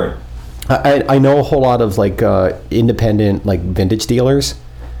know I know a whole lot of like independent like vintage dealers,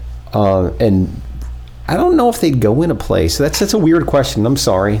 and I don't know if they'd go in a place. That's a weird question. I'm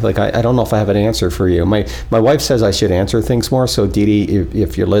sorry. Like I don't know if I have an answer for you. My wife says I should answer things more. So Dee Dee,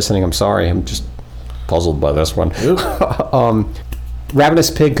 if you're listening, I'm sorry. I'm just puzzled by this one. Ravenous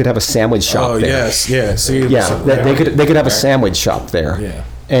Pig could have a sandwich shop there. Yes, yeah. See, they could have a sandwich shop there. Yeah.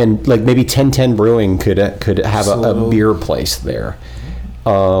 And like maybe 1010 Brewing could have a beer place there.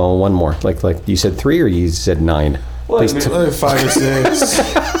 One more. Like you said 3 or you said 9? Well, 5 or 6.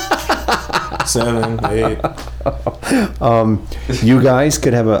 7, 8. You guys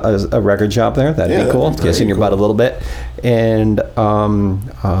could have a record shop there. That'd be cool. Kissing your butt a little bit. And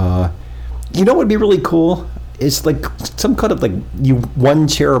you know what would be really cool? It's like some kind of like one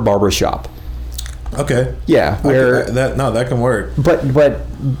chair barbershop. Okay. Yeah, where that can work. But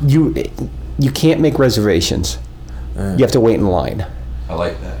you can't make reservations. You have to wait in line. I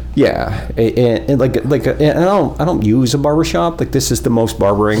like that. Yeah, and I don't use a barbershop. Like this is the most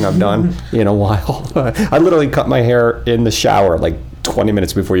barbering I've done in a while. I literally cut my hair in the shower like 20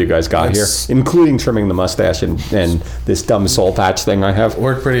 minutes before you guys got here, including trimming the mustache and this dumb soul patch thing I have.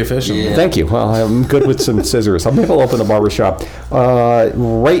 Worked pretty efficiently. Yeah. Thank you. Well, I'm good with some scissors. I'll maybe open a barbershop.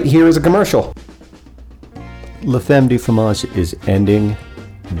 Right here is a commercial. La Femme du Fromage is ending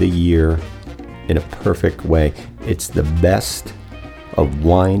the year in a perfect way. It's the best of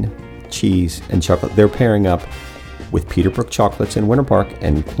wine, cheese, and chocolate. They're pairing up with Peterbrook Chocolates in Winter Park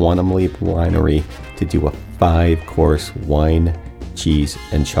and Quantum Leap Winery to do a 5-course wine, cheese,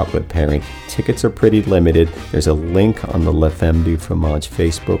 and chocolate pairing. Tickets are pretty limited. There's a link on the La Femme du Fromage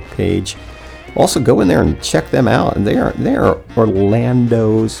Facebook page. Also, go in there and check them out. They are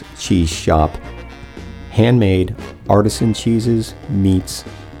Orlando's cheese shop. Handmade artisan cheeses, meats,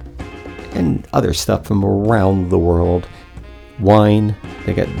 and other stuff from around the world. Wine,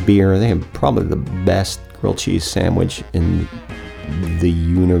 they got beer. They have probably the best grilled cheese sandwich in the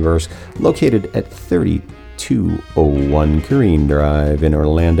universe. Located at 3201 Green Drive in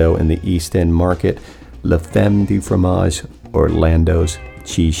Orlando in the East End Market. La Femme du Fromage, Orlando's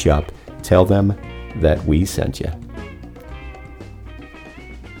cheese shop. Tell them that we sent you.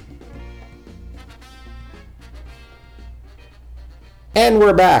 And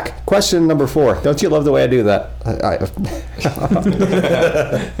we're back. Question number 4. Don't you love the way I do that?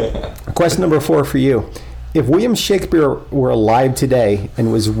 Question number 4 for you. If William Shakespeare were alive today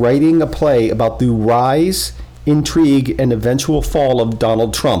and was writing a play about the rise, intrigue, and eventual fall of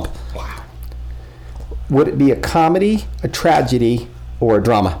Donald Trump, would it be a comedy, a tragedy, or a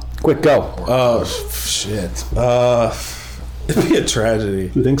drama? Quick, go. Oh, shit. It'd be a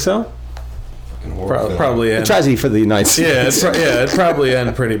tragedy. You think so? fucking horror film. Probably A end. tragedy for the United States. It'd probably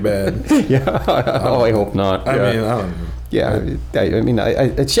end pretty bad. Yeah. Oh, I hope not. I Yeah. mean, I don't know. Yeah, I mean,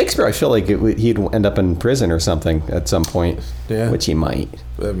 at Shakespeare, I feel like he'd end up in prison or something at some point. Yeah. Which he might.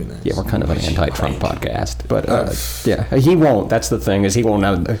 That'd be nice. Yeah, we're kind of an anti-Trump podcast, but yeah, he won't. That's the thing, is he won't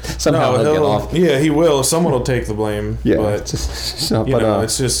somehow he'll get off. Yeah, he will. Someone will take the blame. Yeah, but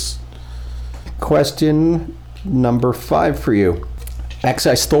it's just question number 5 for you.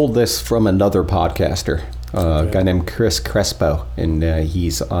 Actually, I stole this from another podcaster, a guy named Chris Crespo, and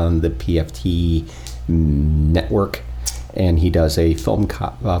he's on the PFT network. And he does a film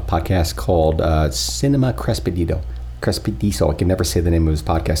podcast called Cinema Crespediso. I can never say the name of his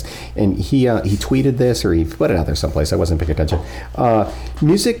podcast. And he tweeted this, or he put it out there someplace. I wasn't paying attention.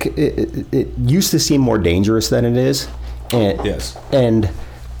 Music, it used to seem more dangerous than it is. And, yes. And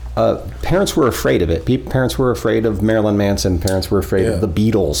parents were afraid of it. Parents were afraid of Marilyn Manson. Parents were afraid of the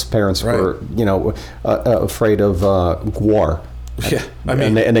Beatles. Parents were, afraid of war. Yeah, I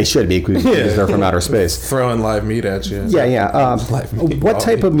mean, and they should be, because they're from outer space. Throwing live meat at you. Yeah. What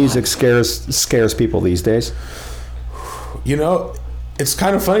type of music scares people these days? You know, it's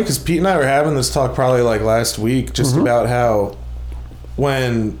kind of funny because Pete and I were having this talk probably like last week, just about how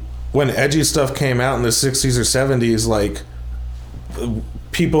when edgy stuff came out in the 60s or 70s, like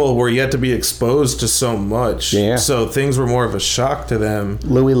people were yet to be exposed to so much. Yeah. So things were more of a shock to them.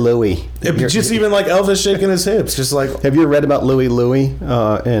 Louie. Just even like Elvis shaking his hips, just like. Have you read about Louie?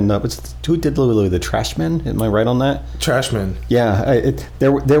 And who did Louie? The Trashmen? Am I right on that? Trashmen. Yeah.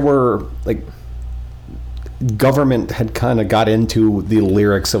 There were like. Government had kind of got into the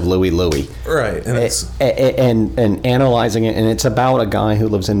lyrics of Louie. Right. And analyzing it, and it's about a guy who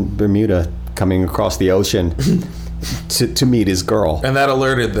lives in Bermuda coming across the ocean to meet his girl. And that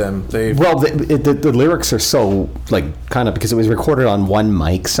alerted them. The lyrics are so, like, kind of, because it was recorded on one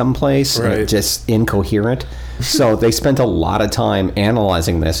mic someplace, and just incoherent. So they spent a lot of time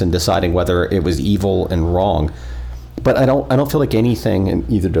analyzing this and deciding whether it was evil and wrong. But I don't feel like anything, and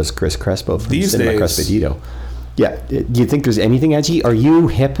either does Chris Crespo from Cinema Crespediso. Yeah. Do you think there's anything edgy? Are you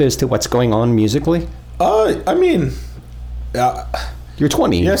hip as to what's going on musically? I mean, you're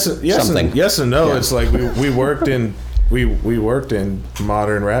 20. Yes, something. Yes and no. Yeah. It's like we worked in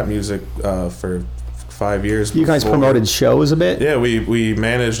modern rap music for 5 years. You guys promoted shows a bit? Yeah, we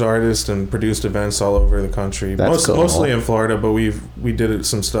managed artists and produced events all over the country. That's cool. Mostly in Florida, but we did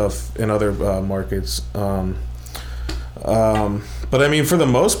some stuff in other markets. But I mean, for the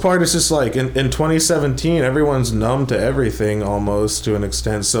most part, it's just like in 2017, everyone's numb to everything almost to an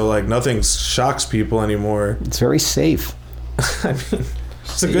extent. So like nothing shocks people anymore. It's very safe. I mean,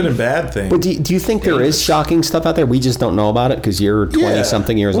 it's a good and bad thing. But do you think there is shocking stuff out there? We just don't know about it because you're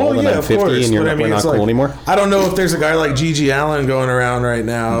 20-something years old and I'm 50 and we're not cool anymore? I don't know if there's a guy like Gigi Allen going around right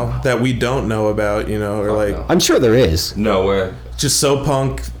now that we don't know about, or like... I'm sure there is. No way. Just so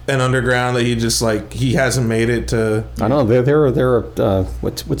punk and underground that he hasn't made it to... I know. They're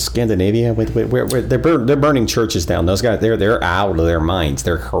what's Scandinavia? Where they're burning churches down. Those guys, they're out of their minds.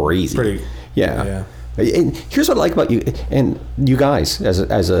 They're crazy. Yeah. And here's what I like about you and you guys as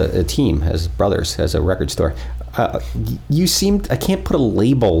a team, as brothers, as a record store. You seem, I can't put a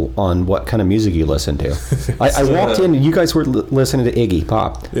label on what kind of music you listen to. I walked in and you guys were listening to Iggy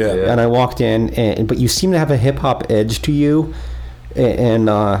Pop. Yeah. And I walked in but you seem to have a hip hop edge to you, and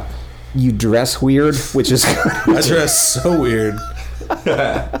you dress weird, which is I dress so weird.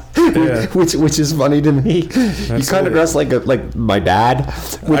 which is funny to me. You kind of dress like my dad,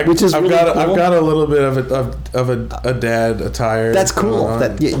 which is I've got a little bit of a dad attire. That's cool.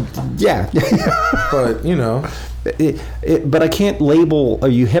 Yeah. But but I can't label. Are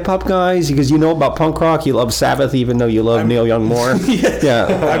you hip hop guys? Because you know about punk rock. You love Sabbath, even though you love Neil Young more. Yeah.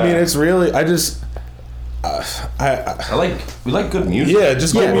 I mean, it's really. I just. We like good music. Yeah,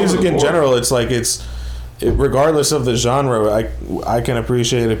 just good music in general. It's like regardless of the genre, I can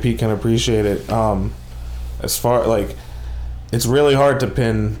appreciate it. Pete can appreciate it. As far like, it's really hard to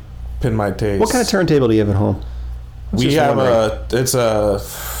pin my taste. What kind of turntable do you have at home? We have a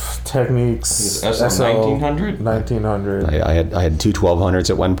Techniques SL 1900. I had two 1200s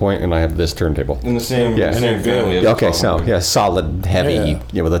at one point, and I have this turntable in the same family. Okay, so solid, heavy,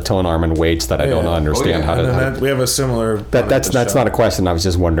 with a tone arm and weights that I don't understand how to. We have a similar. That's not a question. I was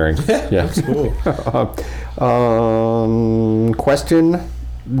just wondering. Yeah, that's cool. Question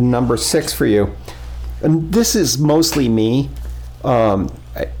number 6 for you, and this is mostly me,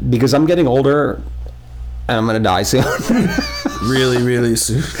 because I'm getting older. I'm going to die soon. Really, really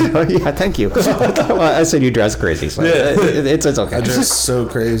soon. Yeah, thank you. Well, I said you dress crazy, so it's okay. I dress so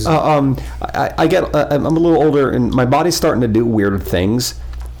crazy. I'm a little older, and my body's starting to do weird things.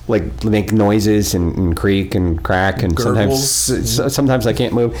 like make noises and creak and crack, and sometimes I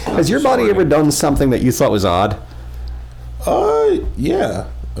can't move. Has your body ever done something that you thought was odd? Yeah.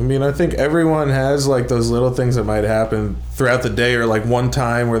 I mean, I think everyone has like those little things that might happen throughout the day, or like one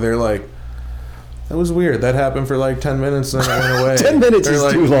time where they're like, that was weird. That happened for like 10 minutes and then it went away. 10 minutes is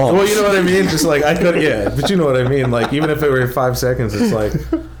like, too long. Well, you know what I mean? Just like, I could, yeah. But you know what I mean? Like, even if it were 5 seconds, it's like,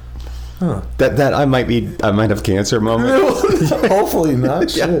 huh. That I might have cancer moment. Hopefully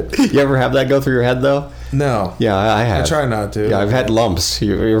not. Yeah. You ever have that go through your head though? No. Yeah, I have. I try not to. Yeah, I've had lumps.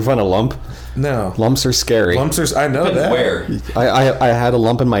 You ever find a lump? No. Lumps are scary. I know that. Where? I had a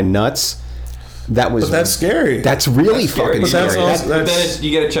lump in my nuts. But that's scary. That's really fucking scary. But then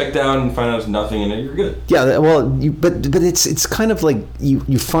you get it checked out and find out there's nothing in it. You're good. Yeah, well, but it's kind of like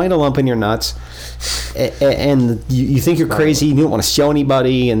you find a lump in your nuts, and you think you're crazy. You don't want to show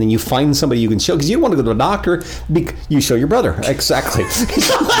anybody, and then you find somebody you can show because you don't want to go to a doctor. You show your brother. Exactly.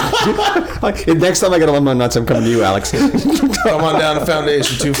 Next time I get a lump in my nuts, I'm coming to you, Alex. Come on down to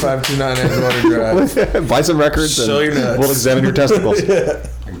Foundation 2529 Edgewater Drive. Buy some records. Show your nuts. We'll examine your testicles. I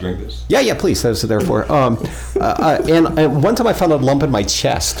can drink this. Yeah, please. That's what they're for. And one time I found a lump in my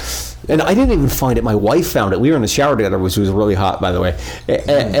chest. And I didn't even find it. My wife found it. We were in the shower together, which was really hot, by the way.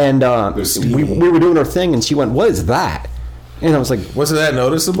 And we were doing our thing, and she went, "What is that?" And I was like, "Wasn't that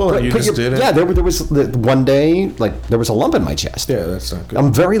noticeable?" Or you just did it? Yeah, there was one day, like there was a lump in my chest. Yeah, that's not good.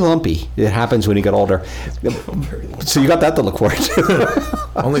 I'm very lumpy. It happens when you get older. So you got that to look forward to.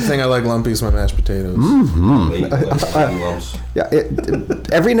 Only thing I like lumpy is my mashed potatoes. Yeah,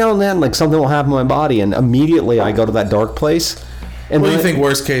 every now and then, like something will happen to my body, and immediately I go to that dark place. And what do you think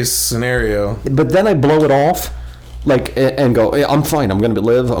worst case scenario? But then I blow it off, like, and go, I'm fine. I'm going to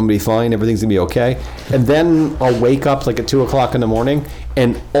live. I'm going to be fine. Everything's going to be okay. And then I'll wake up like at 2 o'clock in the morning,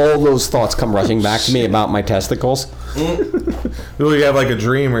 and all those thoughts come rushing back to me about my testicles. Well, you have like a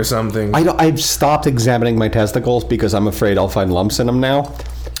dream or something. I've stopped examining my testicles because I'm afraid I'll find lumps in them now.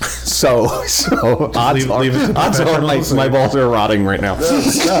 So odds are my balls are rotting right now.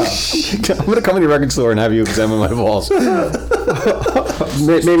 I'm going to come in your record store and have you examine my balls.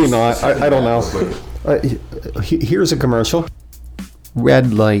 Maybe not. I don't know. Here's a commercial.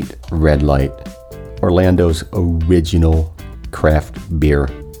 Red Light, Orlando's original craft beer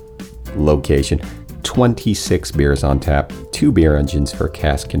location. 26 beers on tap, 2 beer engines for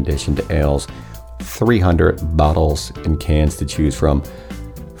cask-conditioned ales, 300 bottles and cans to choose from.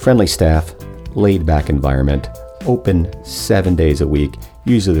 Friendly staff, laid-back environment, open 7 days a week.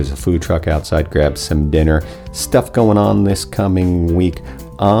 Usually there's a food truck outside, grab some dinner. Stuff going on this coming week.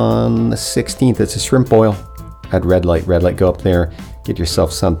 On the 16th, it's a shrimp boil at Red Light. Go up there, get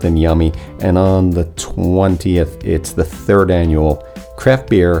yourself something yummy. And on the 20th, it's the 3rd annual craft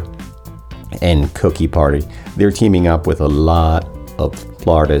beer and cookie party. They're teaming up with a lot of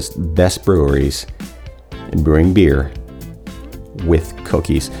Florida's best breweries and brewing beer with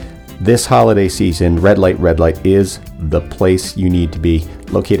cookies. This holiday season, Red Light is the place you need to be.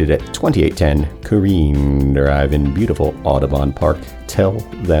 Located at 2810 Corrine Drive in beautiful Audubon Park. Tell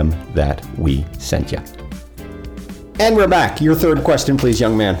them that we sent you. And we're back. Your third question, please,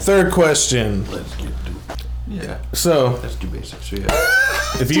 young man. Third question. Let's get to yeah. So let's do basics. So yeah.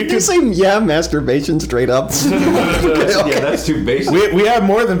 If you Did you say masturbation straight up? Yeah, that's too basic. We have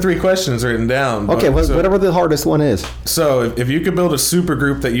more than 3 questions written down. Okay, whatever the hardest one is. So if you could build a super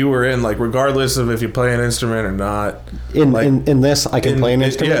group that you were in, like regardless of if you play an instrument or not. In this, I can play an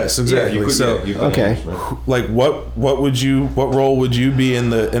instrument? Yes, exactly. Yeah, you could, okay. Like what role would you be in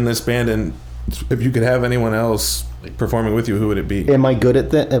this band, and if you could have anyone else performing with you, who would it be? Am I good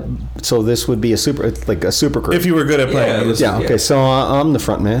at that? So this would be a super group. If you were good at playing. Yeah. Okay. So I'm the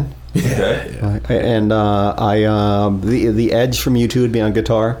front man. Okay. And the Edge from U2 would be on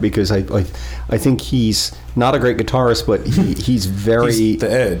guitar because I think he's not a great guitarist, but he's very he's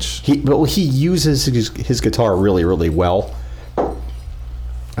the Edge. He uses his guitar really, really well.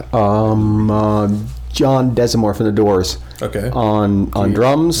 John Desimore from the Doors. Okay. On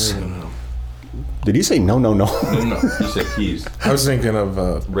drums. Did you say no? No. You said keys. I was thinking of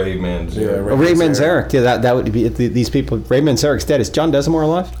Ray Manzarek. Ray Manzarek. Yeah, that would be these people. Ray Manzarek's dead. Is John Desimore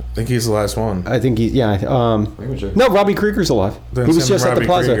alive? I think he's the last one. I think he's no, Robbie Krieger's alive. Then he was just at the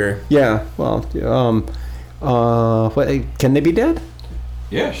Plaza. Krieger. Yeah. Well, can they be dead?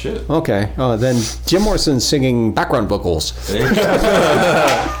 Yeah, shit. Okay. Then Jim Morrison's singing background vocals. Take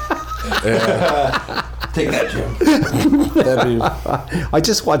that, Jim. I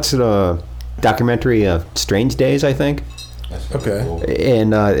just watched a documentary of Strange Days, I think. That's Okay. Cool.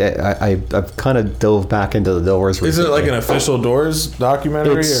 And I've kind of dove back into the Doors. Is it like an official Doors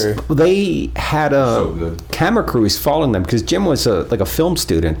documentary? Or? They had a So good. camera crews following them because Jim was a film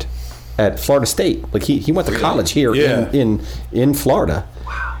student at Florida State. Like he went to college here in Florida.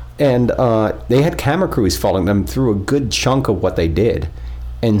 Wow. And they had camera crews following them through a good chunk of what they did.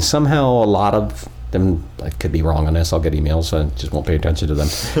 And somehow a lot of them, I could be wrong on this, I'll get emails, I just won't pay attention to them.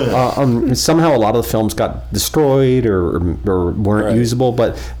 Somehow a lot of the films got destroyed or weren't usable,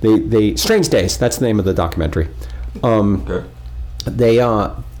 but they Strange Days, that's the name of the documentary. Okay.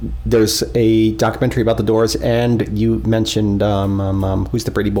 There's a documentary about the Doors, and you mentioned who's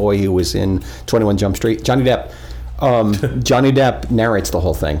the pretty boy who was in 21 Jump Street? Johnny Depp. Johnny Depp narrates the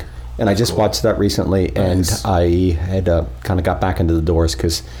whole thing, and I just watched that recently, and I had kind of got back into the Doors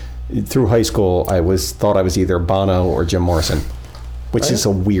because through high school I thought I was either Bono or Jim Morrison, which is a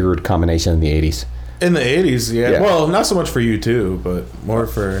weird combination in the 80s. In the 80s, yeah. Well, not so much for you too, but more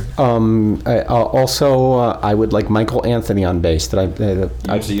for... I would like Michael Anthony on bass. You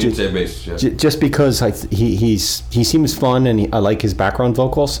didn't say bass, yeah. Just because he seems fun, and I like his background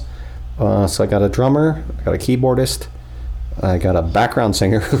vocals. So I got a drummer, I got a keyboardist, I got a background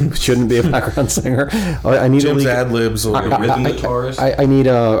singer who shouldn't be a background singer. I need Jim's ad-libs. A rhythm guitarist. I need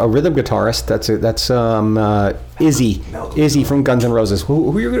a rhythm guitarist. That's Izzy. Izzy from Guns N' Roses.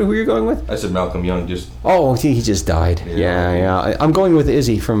 Who you going with? I said Malcolm Young. He just died. Yeah. I'm going with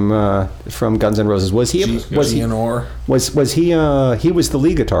Izzy from Guns N' Roses. Was he? Was he? He was the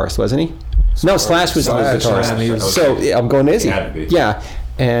lead guitarist, wasn't he? No, Slash was the lead guitarist. So I'm going to Izzy. Yeah.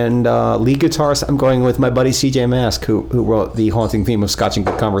 And lead guitarist, I'm going with my buddy CJ Mask, who wrote the haunting theme of Scotch and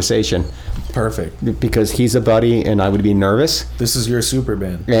Good Conversation. Perfect. Because he's a buddy, and I would be nervous. This is your super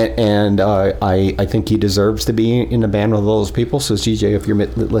band. And I think he deserves to be in a band with all those people. So CJ, if you're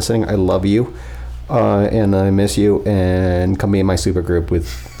listening, I love you, and I miss you, and come be in my super group with.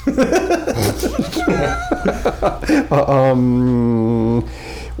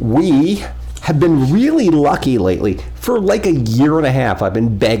 We have been really lucky lately. For like a year and a half, I've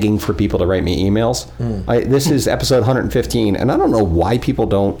been begging for people to write me emails. This is episode 115, and I don't know why people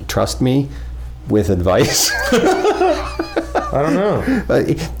don't trust me with advice. I don't know.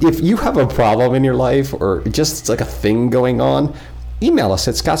 If you have a problem in your life or just it's like a thing going on, email us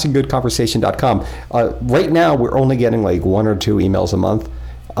at scotchandgoodconversation.com. Right now, we're only getting like 1 or 2 emails a month.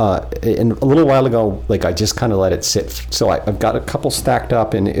 And a little while ago, I just kind of let it sit. So I've got a couple stacked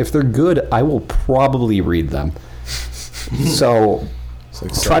up, and if they're good, I will probably read them. So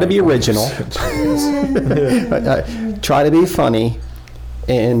try to be original, try to be funny,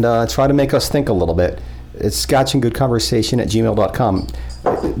 and try to make us think a little bit. It's scotchandgoodconversation@gmail.com.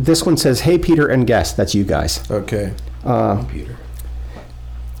 This one says, "Hey, Peter and guest." That's you guys. Okay. Peter.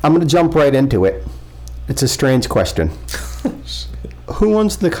 I'm going to jump right into it. It's a strange question. Who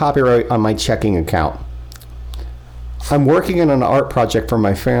owns the copyright on my checking account? I'm working on an art project for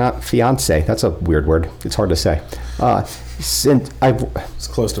my fiance. That's a weird word. It's hard to say. It's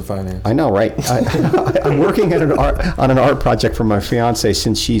close to finance. I know, right? I'm working on an art project for my fiance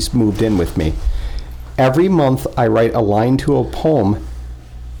since she's moved in with me. Every month, I write a line to a poem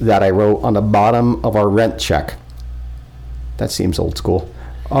that I wrote on the bottom of our rent check. That seems old school.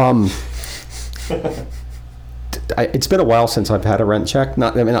 It's been a while since I've had a rent check.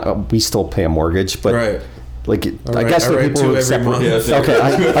 We still pay a mortgage, but right. I guess the people who accept. Okay,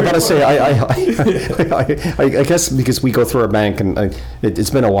 I gotta say, I guess because we go through our bank and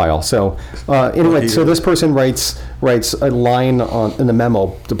it's been a while. So anyway, so this person writes a line in the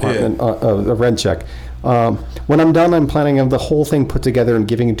memo department of the rent check. When I'm done, I'm planning on the whole thing put together and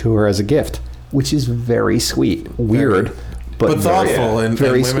giving it to her as a gift, which is very sweet. Weird. But thoughtful, and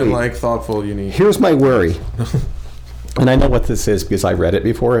very women sweet. like thoughtful, unique. Here's my worry, and I know what this is because I read it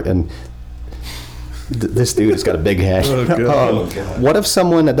before, and this dude has got a big head. God. What if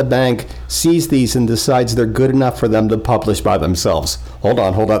someone at the bank sees these and decides they're good enough for them to publish by themselves? Hold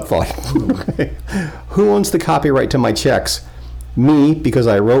that thought. Who owns the copyright to my checks? Me, because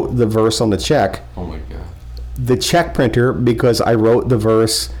I wrote the verse on the check. Oh my God. The check printer, because I wrote the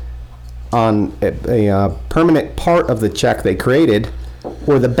verse on a permanent part of the check they created,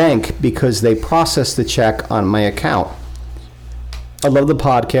 or the bank because they processed the check on my account. I love the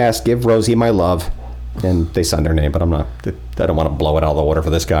podcast. Give Rosie my love. And they signed their name, but I don't want to blow it out of the water for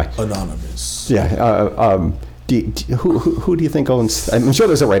this guy. Anonymous. Yeah. Who do you think owns? I'm sure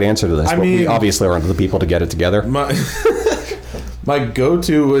there's a right answer to this, but we obviously aren't the people to get it together. My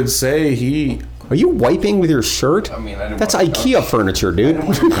go-to would say he. Are you wiping with your shirt? I didn't That's IKEA furniture, dude.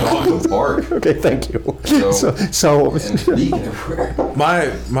 Okay, thank you.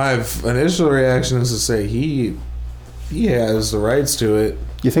 My initial reaction is to say he he has the rights to it.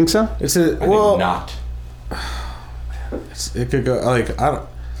 You think so? It's a I think well. not. It could go like I don't.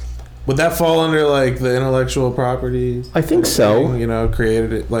 Would that fall under like the intellectual property? I think so. Thing, you know,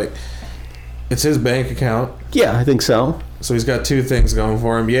 created it like it's his bank account. Yeah, I think so. So he's got two things going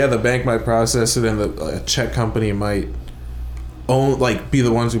for him. Yeah, the bank might process it, and the check company might own like be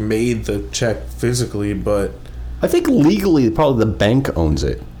the ones who made the check physically. But I think legally, probably the bank owns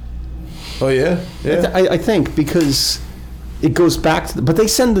it. oh yeah, yeah. I think because it goes back to, but they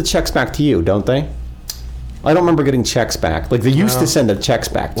send the checks back to you, don't they? I don't remember getting checks back. Like they used to send the checks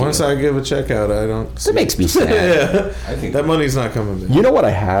back to Once you. I give a check out, I don't. That makes me sad. Yeah, I think that money's not coming back. You know what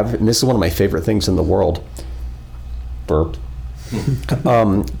I have, and this is one of my favorite things in the world. Burp.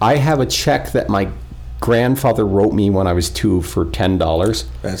 I have a check that my grandfather wrote me when I was 2 for $10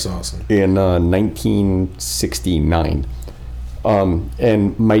 That's awesome. in 1969.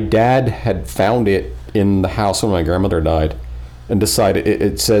 And my dad had found it in the house when my grandmother died, and decided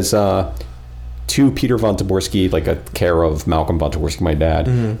it says to Peter von Taborski, like a care of Malcolm von Taborski, my dad.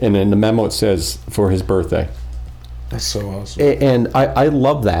 Mm-hmm. And in the memo it says for his birthday. That's so awesome. And I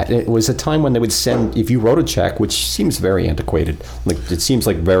love that. It was a time when they would send, if you wrote a check, which seems very antiquated, like it seems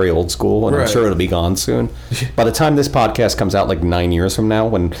like very old school, and Right. I'm sure it'll be gone soon. By the time this podcast comes out, like 9 years from now,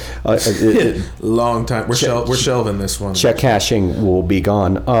 when Long time. We're shelving this one. check cashing will be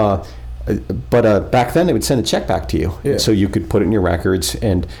gone. But back then, they would send a check back to you, Yeah. so you could put it in your records.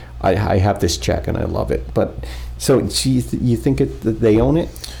 And I have this check, and I love it. But so you think that they own it?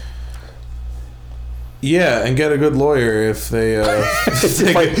 Yeah, and get a good lawyer if they.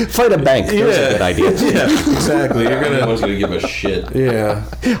 Fight a bank. That's a good idea. Yeah, exactly. You're No gonna. one's gonna give a shit. Yeah.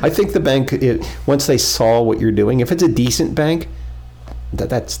 I think the bank, once they saw what you're doing, if it's a decent bank,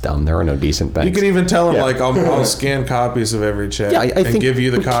 that's dumb. There are no decent banks. You could even tell them Yeah. like I'll scan copies of every check. Yeah, I and think- give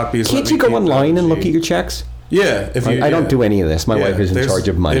you the copies. Can't let you me go keep online them and look at cheap. your checks? Yeah, if you. I don't do any of this. My wife is in there's- charge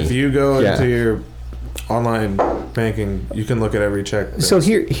of money. If you go Yeah. into your online banking, you can look at every check. So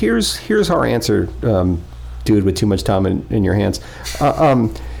here's our answer, dude with too much time in your hands.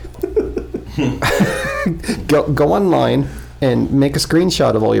 Go online and make a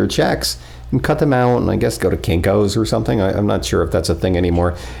screenshot of all your checks and cut them out, and I guess go to Kinko's or something. I'm not sure if that's a thing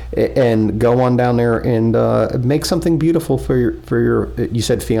anymore. And go on down there and make something beautiful for your you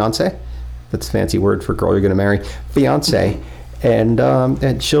said fiance? That's a fancy word for girl you're going to marry. Fiance.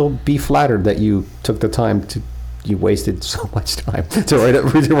 And she'll be flattered that you took the time to. You wasted so much time to write a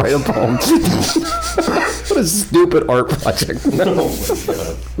poem. What a stupid art project.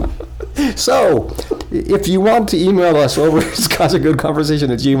 So, if you want to email us over at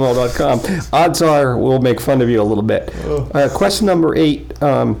scottsagoodconversation@gmail.com, odds are we'll make fun of you a little bit. Question number 8.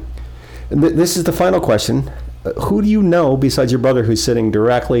 This is the final question. Who do you know besides your brother who's sitting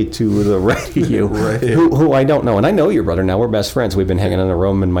directly to the right of you, Right. who I don't know? And I know your brother now. We're best friends. We've been hanging in a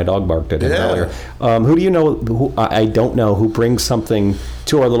room, and my dog barked at him earlier. Who do you know who I don't know who brings something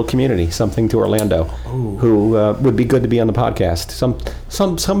to our little community, something to Orlando, who would be good to be on the podcast?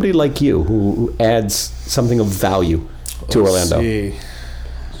 Somebody like you who adds something of value to Orlando. See.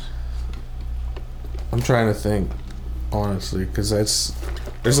 I'm trying to think, honestly, because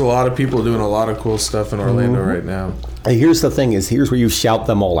there's a lot of people doing a lot of cool stuff in Orlando right now. And here's the thing: here's where you shout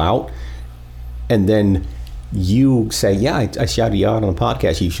them all out, and then you say, "Yeah, I shouted you out on a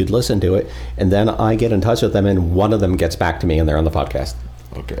podcast. You should listen to it." And then I get in touch with them, and one of them gets back to me, and they're on the podcast.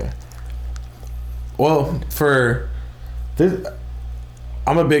 Okay. Well, for this,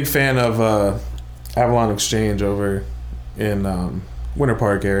 I'm a big fan of Avalon Exchange over in Winter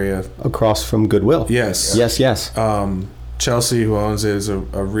Park area. Across from Goodwill. Yes. Yes. Chelsea, who owns it, is a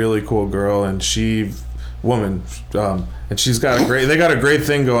really cool girl, and and she's got they got a great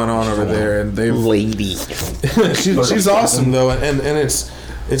thing going on over there, and they've Lady. she's awesome though, and it's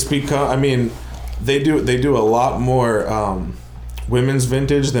because I mean they do a lot more women's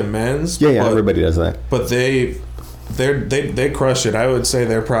vintage than men's. Yeah, everybody does that. But they crush it. I would say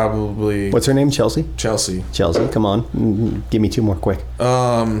they're probably What's her name? Chelsea? Chelsea. Chelsea, come on. Give me 2 more quick.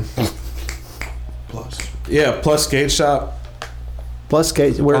 Plus Skate Shop Plus,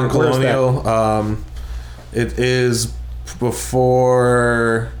 where's on that? Colonial. It is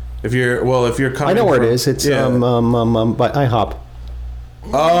before if you're coming. I know where from, it is. It's by IHOP.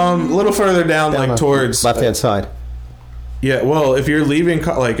 a little further down like towards left hand side. Yeah, well, if you're leaving,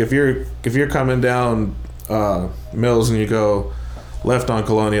 if you're coming down Mills and you go left on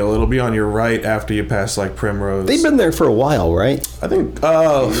Colonial, it'll be on your right after you pass like Primrose. They've been there for a while, right? I think,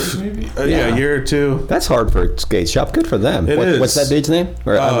 maybe? a year or two. That's hard for a skate shop. Good for them. It is. What's that dude's name?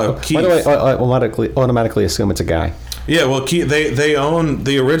 Or, Keith. why do I automatically assume it's a guy? Yeah, well, they own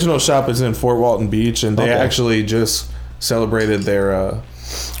the original shop is in Fort Walton Beach, and they Okay. actually just celebrated their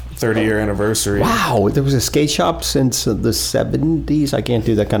 30-year anniversary. Wow, there was a skate shop since the 70s. I can't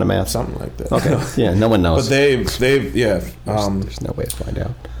do that kind of math. Something like that. Okay, yeah, no one knows. But they've yeah. There's no way to find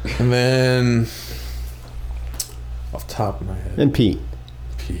out. And then, off the top of my head, And Pete.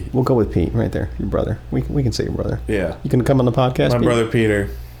 Pete. We'll go with Pete right there, your brother. We can say your brother. Yeah. You can come on the podcast, My Pete? brother Peter.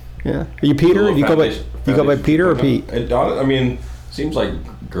 Yeah. Are you Peter? Little You go by Peter or Pete? I mean, seems like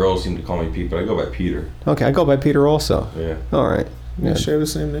girls seem to call me Pete, but I go by Peter. Okay, I go by Peter also. Yeah. All right. We Yeah. share the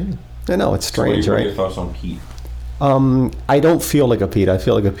same name. I know, it's strange, What are right? your thoughts on Pete? I don't feel like a Pete. I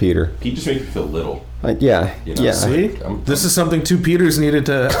feel like a Peter. Pete just makes me feel little. Yeah. You know? Yeah. See? I'm- This is something two Peters needed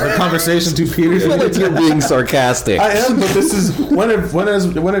to, a conversation two Peters I feel needed like to. you're being sarcastic. I am, but this is, when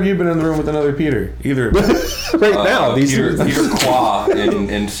have you been in the room with another Peter? Either. right now. These Peter Qua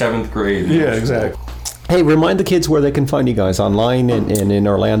in 7th grade. Yeah, exactly. Hey, remind the kids where they can find you guys online and in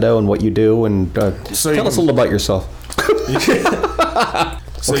Orlando and what you do, and So tell us a little about yourself.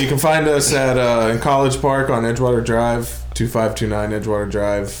 So you can find us at in College Park on Edgewater Drive, 2529 Edgewater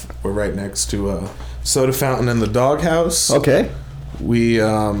Drive. We're right next to Soda Fountain and the Doghouse. Okay. We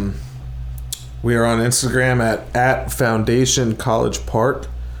are on Instagram at Foundation College Park.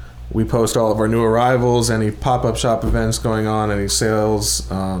 We post all of our new arrivals, any pop-up shop events going on, any sales,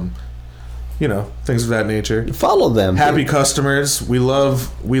 things of that nature. Follow them. Happy customers. We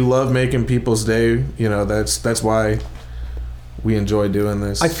love making people's day. That's why we enjoy doing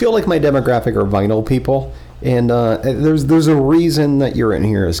this. I feel like my demographic are vinyl people, and there's a reason that you're in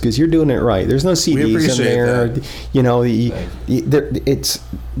here is because you're doing it right. There's no CDs in appreciate there. that.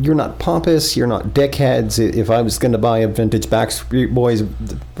 You're not pompous. You're not dickheads. If I was going to buy a vintage Backstreet Boys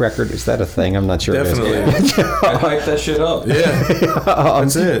record, is that a thing? I'm not sure. Definitely. It is. I hype that shit up. Yeah.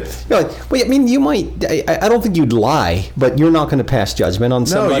 That's it. You're like, well, I mean, you might. I don't think you'd lie, but you're not going to pass judgment on No,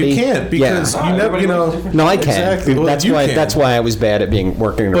 somebody. you can't because Yeah. you never, No, I can. Exactly. Well, That's you why. can. That's why I was bad at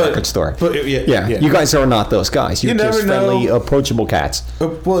working in a record store. But Yeah, you guys are not those guys. You're You just never friendly, know. approachable cats.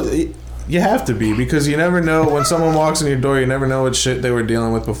 Well, you have to be because you never know when someone walks in your door. You never know what shit they were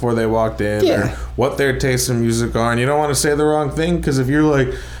dealing with before they walked in, Yeah. or what their taste in music are, and you don't want to say the wrong thing because if you're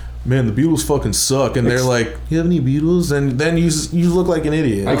like, "Man, the Beatles fucking suck," and they're like, "You have any Beatles?" and then you look like an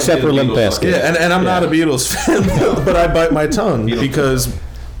idiot. Except for Limp Bizkit. Yeah, and I'm not a Beatles fan, but I bite my tongue because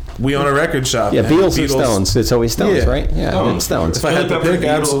we own a record shop. Yeah, and Beatles and Stones. It's always Stones, Yeah. right? Yeah, it's Stones. If I had to pick,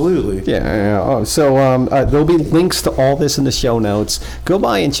 absolutely. Yeah. Oh, so there'll be links to all this in the show notes. Go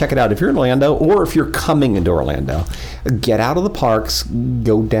by and check it out. If you're in Orlando, or if you're coming into Orlando, get out of the parks,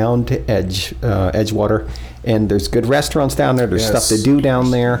 go down to Edgewater, and there's good restaurants down there. There's Yes. stuff to do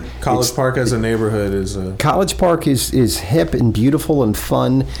down there. College Park as a neighborhood is College Park is hip and beautiful and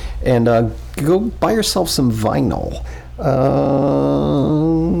fun, and go buy yourself some vinyl.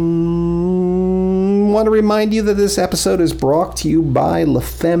 Want to remind you that this episode is brought to you by La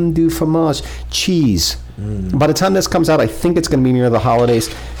Femme du Fromage cheese. By the time this comes out, I think it's going to be near the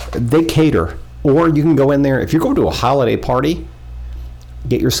holidays. They cater, or you can go in there if you're going to a holiday party.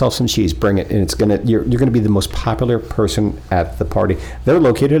 Get yourself some cheese, bring it, and you're gonna be the most popular person at the party. They're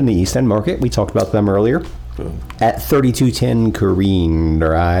located in the East End Market. We talked about them earlier. At 3210 Corrine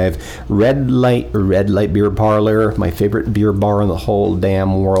Drive. Red Light Beer Parlor, my favorite beer bar in the whole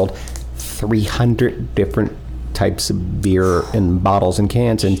damn world. 300 different types of beer in bottles and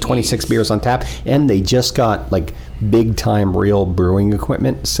cans, and 26 beers on tap. And they just got big time real brewing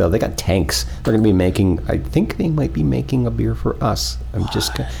equipment, so they got tanks. They're going to be making. I think they might be making a beer for us. I'm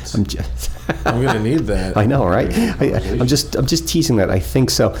just. I'm gonna need that. I know, right? I'm just teasing that. I think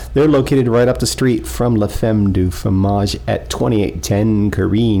so. They're located right up the street from La Femme du Fromage at 2810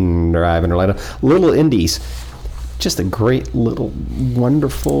 Corrine Drive in Orlando. Little Indies, just a great little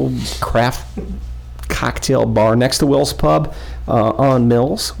wonderful craft cocktail bar next to Will's Pub on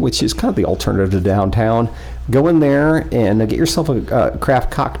Mills, which is kind of the alternative to downtown. Go in there and get yourself a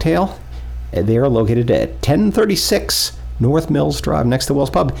craft cocktail. They are located at 1036 North Mills Drive next to Will's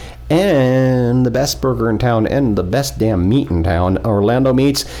Pub. And the best burger in town and the best damn meat in town, Orlando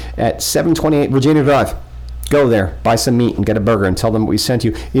Meats at 728 Virginia Drive. Go there, buy some meat and get a burger and tell them we sent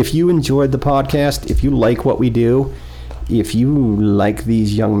you. If you enjoyed the podcast, if you like what we do, if you like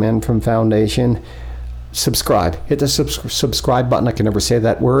these young men from Foundation, subscribe. Hit the subscribe button. I can never say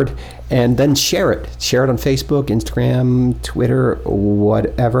that word. And then share it. Share it on Facebook, Instagram, Twitter,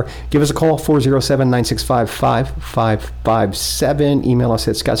 whatever. Give us a call, 407-965-5557. Email us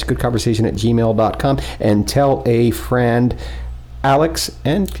at scotchgoodconversation@gmail.com. And tell a friend, Alex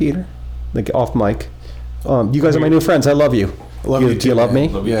and Peter, off mic. You guys are my new friends. I love you. Love you Do you too, love me?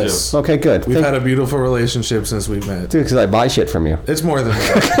 man. Yes. Okay, good. We've had a beautiful relationship since we've met. Dude, because I buy shit from you. It's more than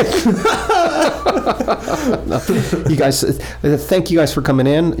that. You guys, thank you guys for coming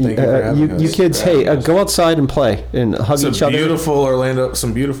in. Thank you for having you us. kids, hey, go outside and play and hug each other.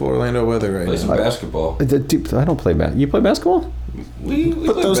 Some beautiful Orlando weather right Play now. some basketball. Dude, I don't play basketball. You play basketball? We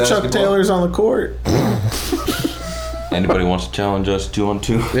Put play those basketball. Chuck Taylors on the court. Anybody wants to challenge us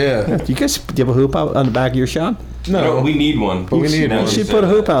 2-on-2? Yeah. Do you guys do you have a hoop out on the back of your shop? No, we need one. But we need one. You should put a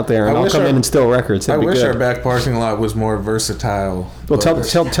hoop out there, and I I'll wish come our- in and steal records. I That'd be wish good. our back parking lot was more versatile. Well, tell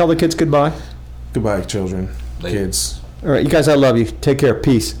the kids goodbye. Goodbye, children, Later. kids. All right, you guys, I love you. Take care.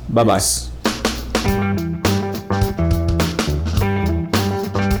 Peace. Bye-bye. Peace.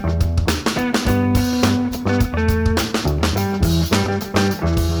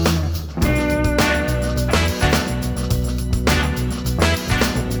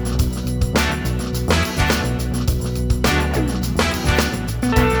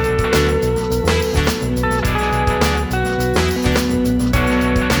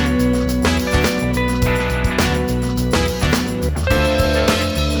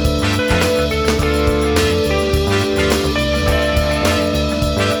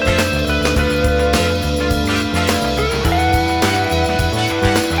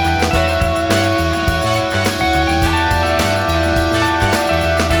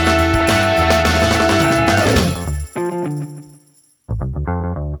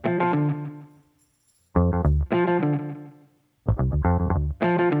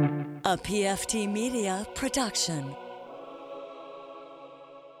 A PFT Media production.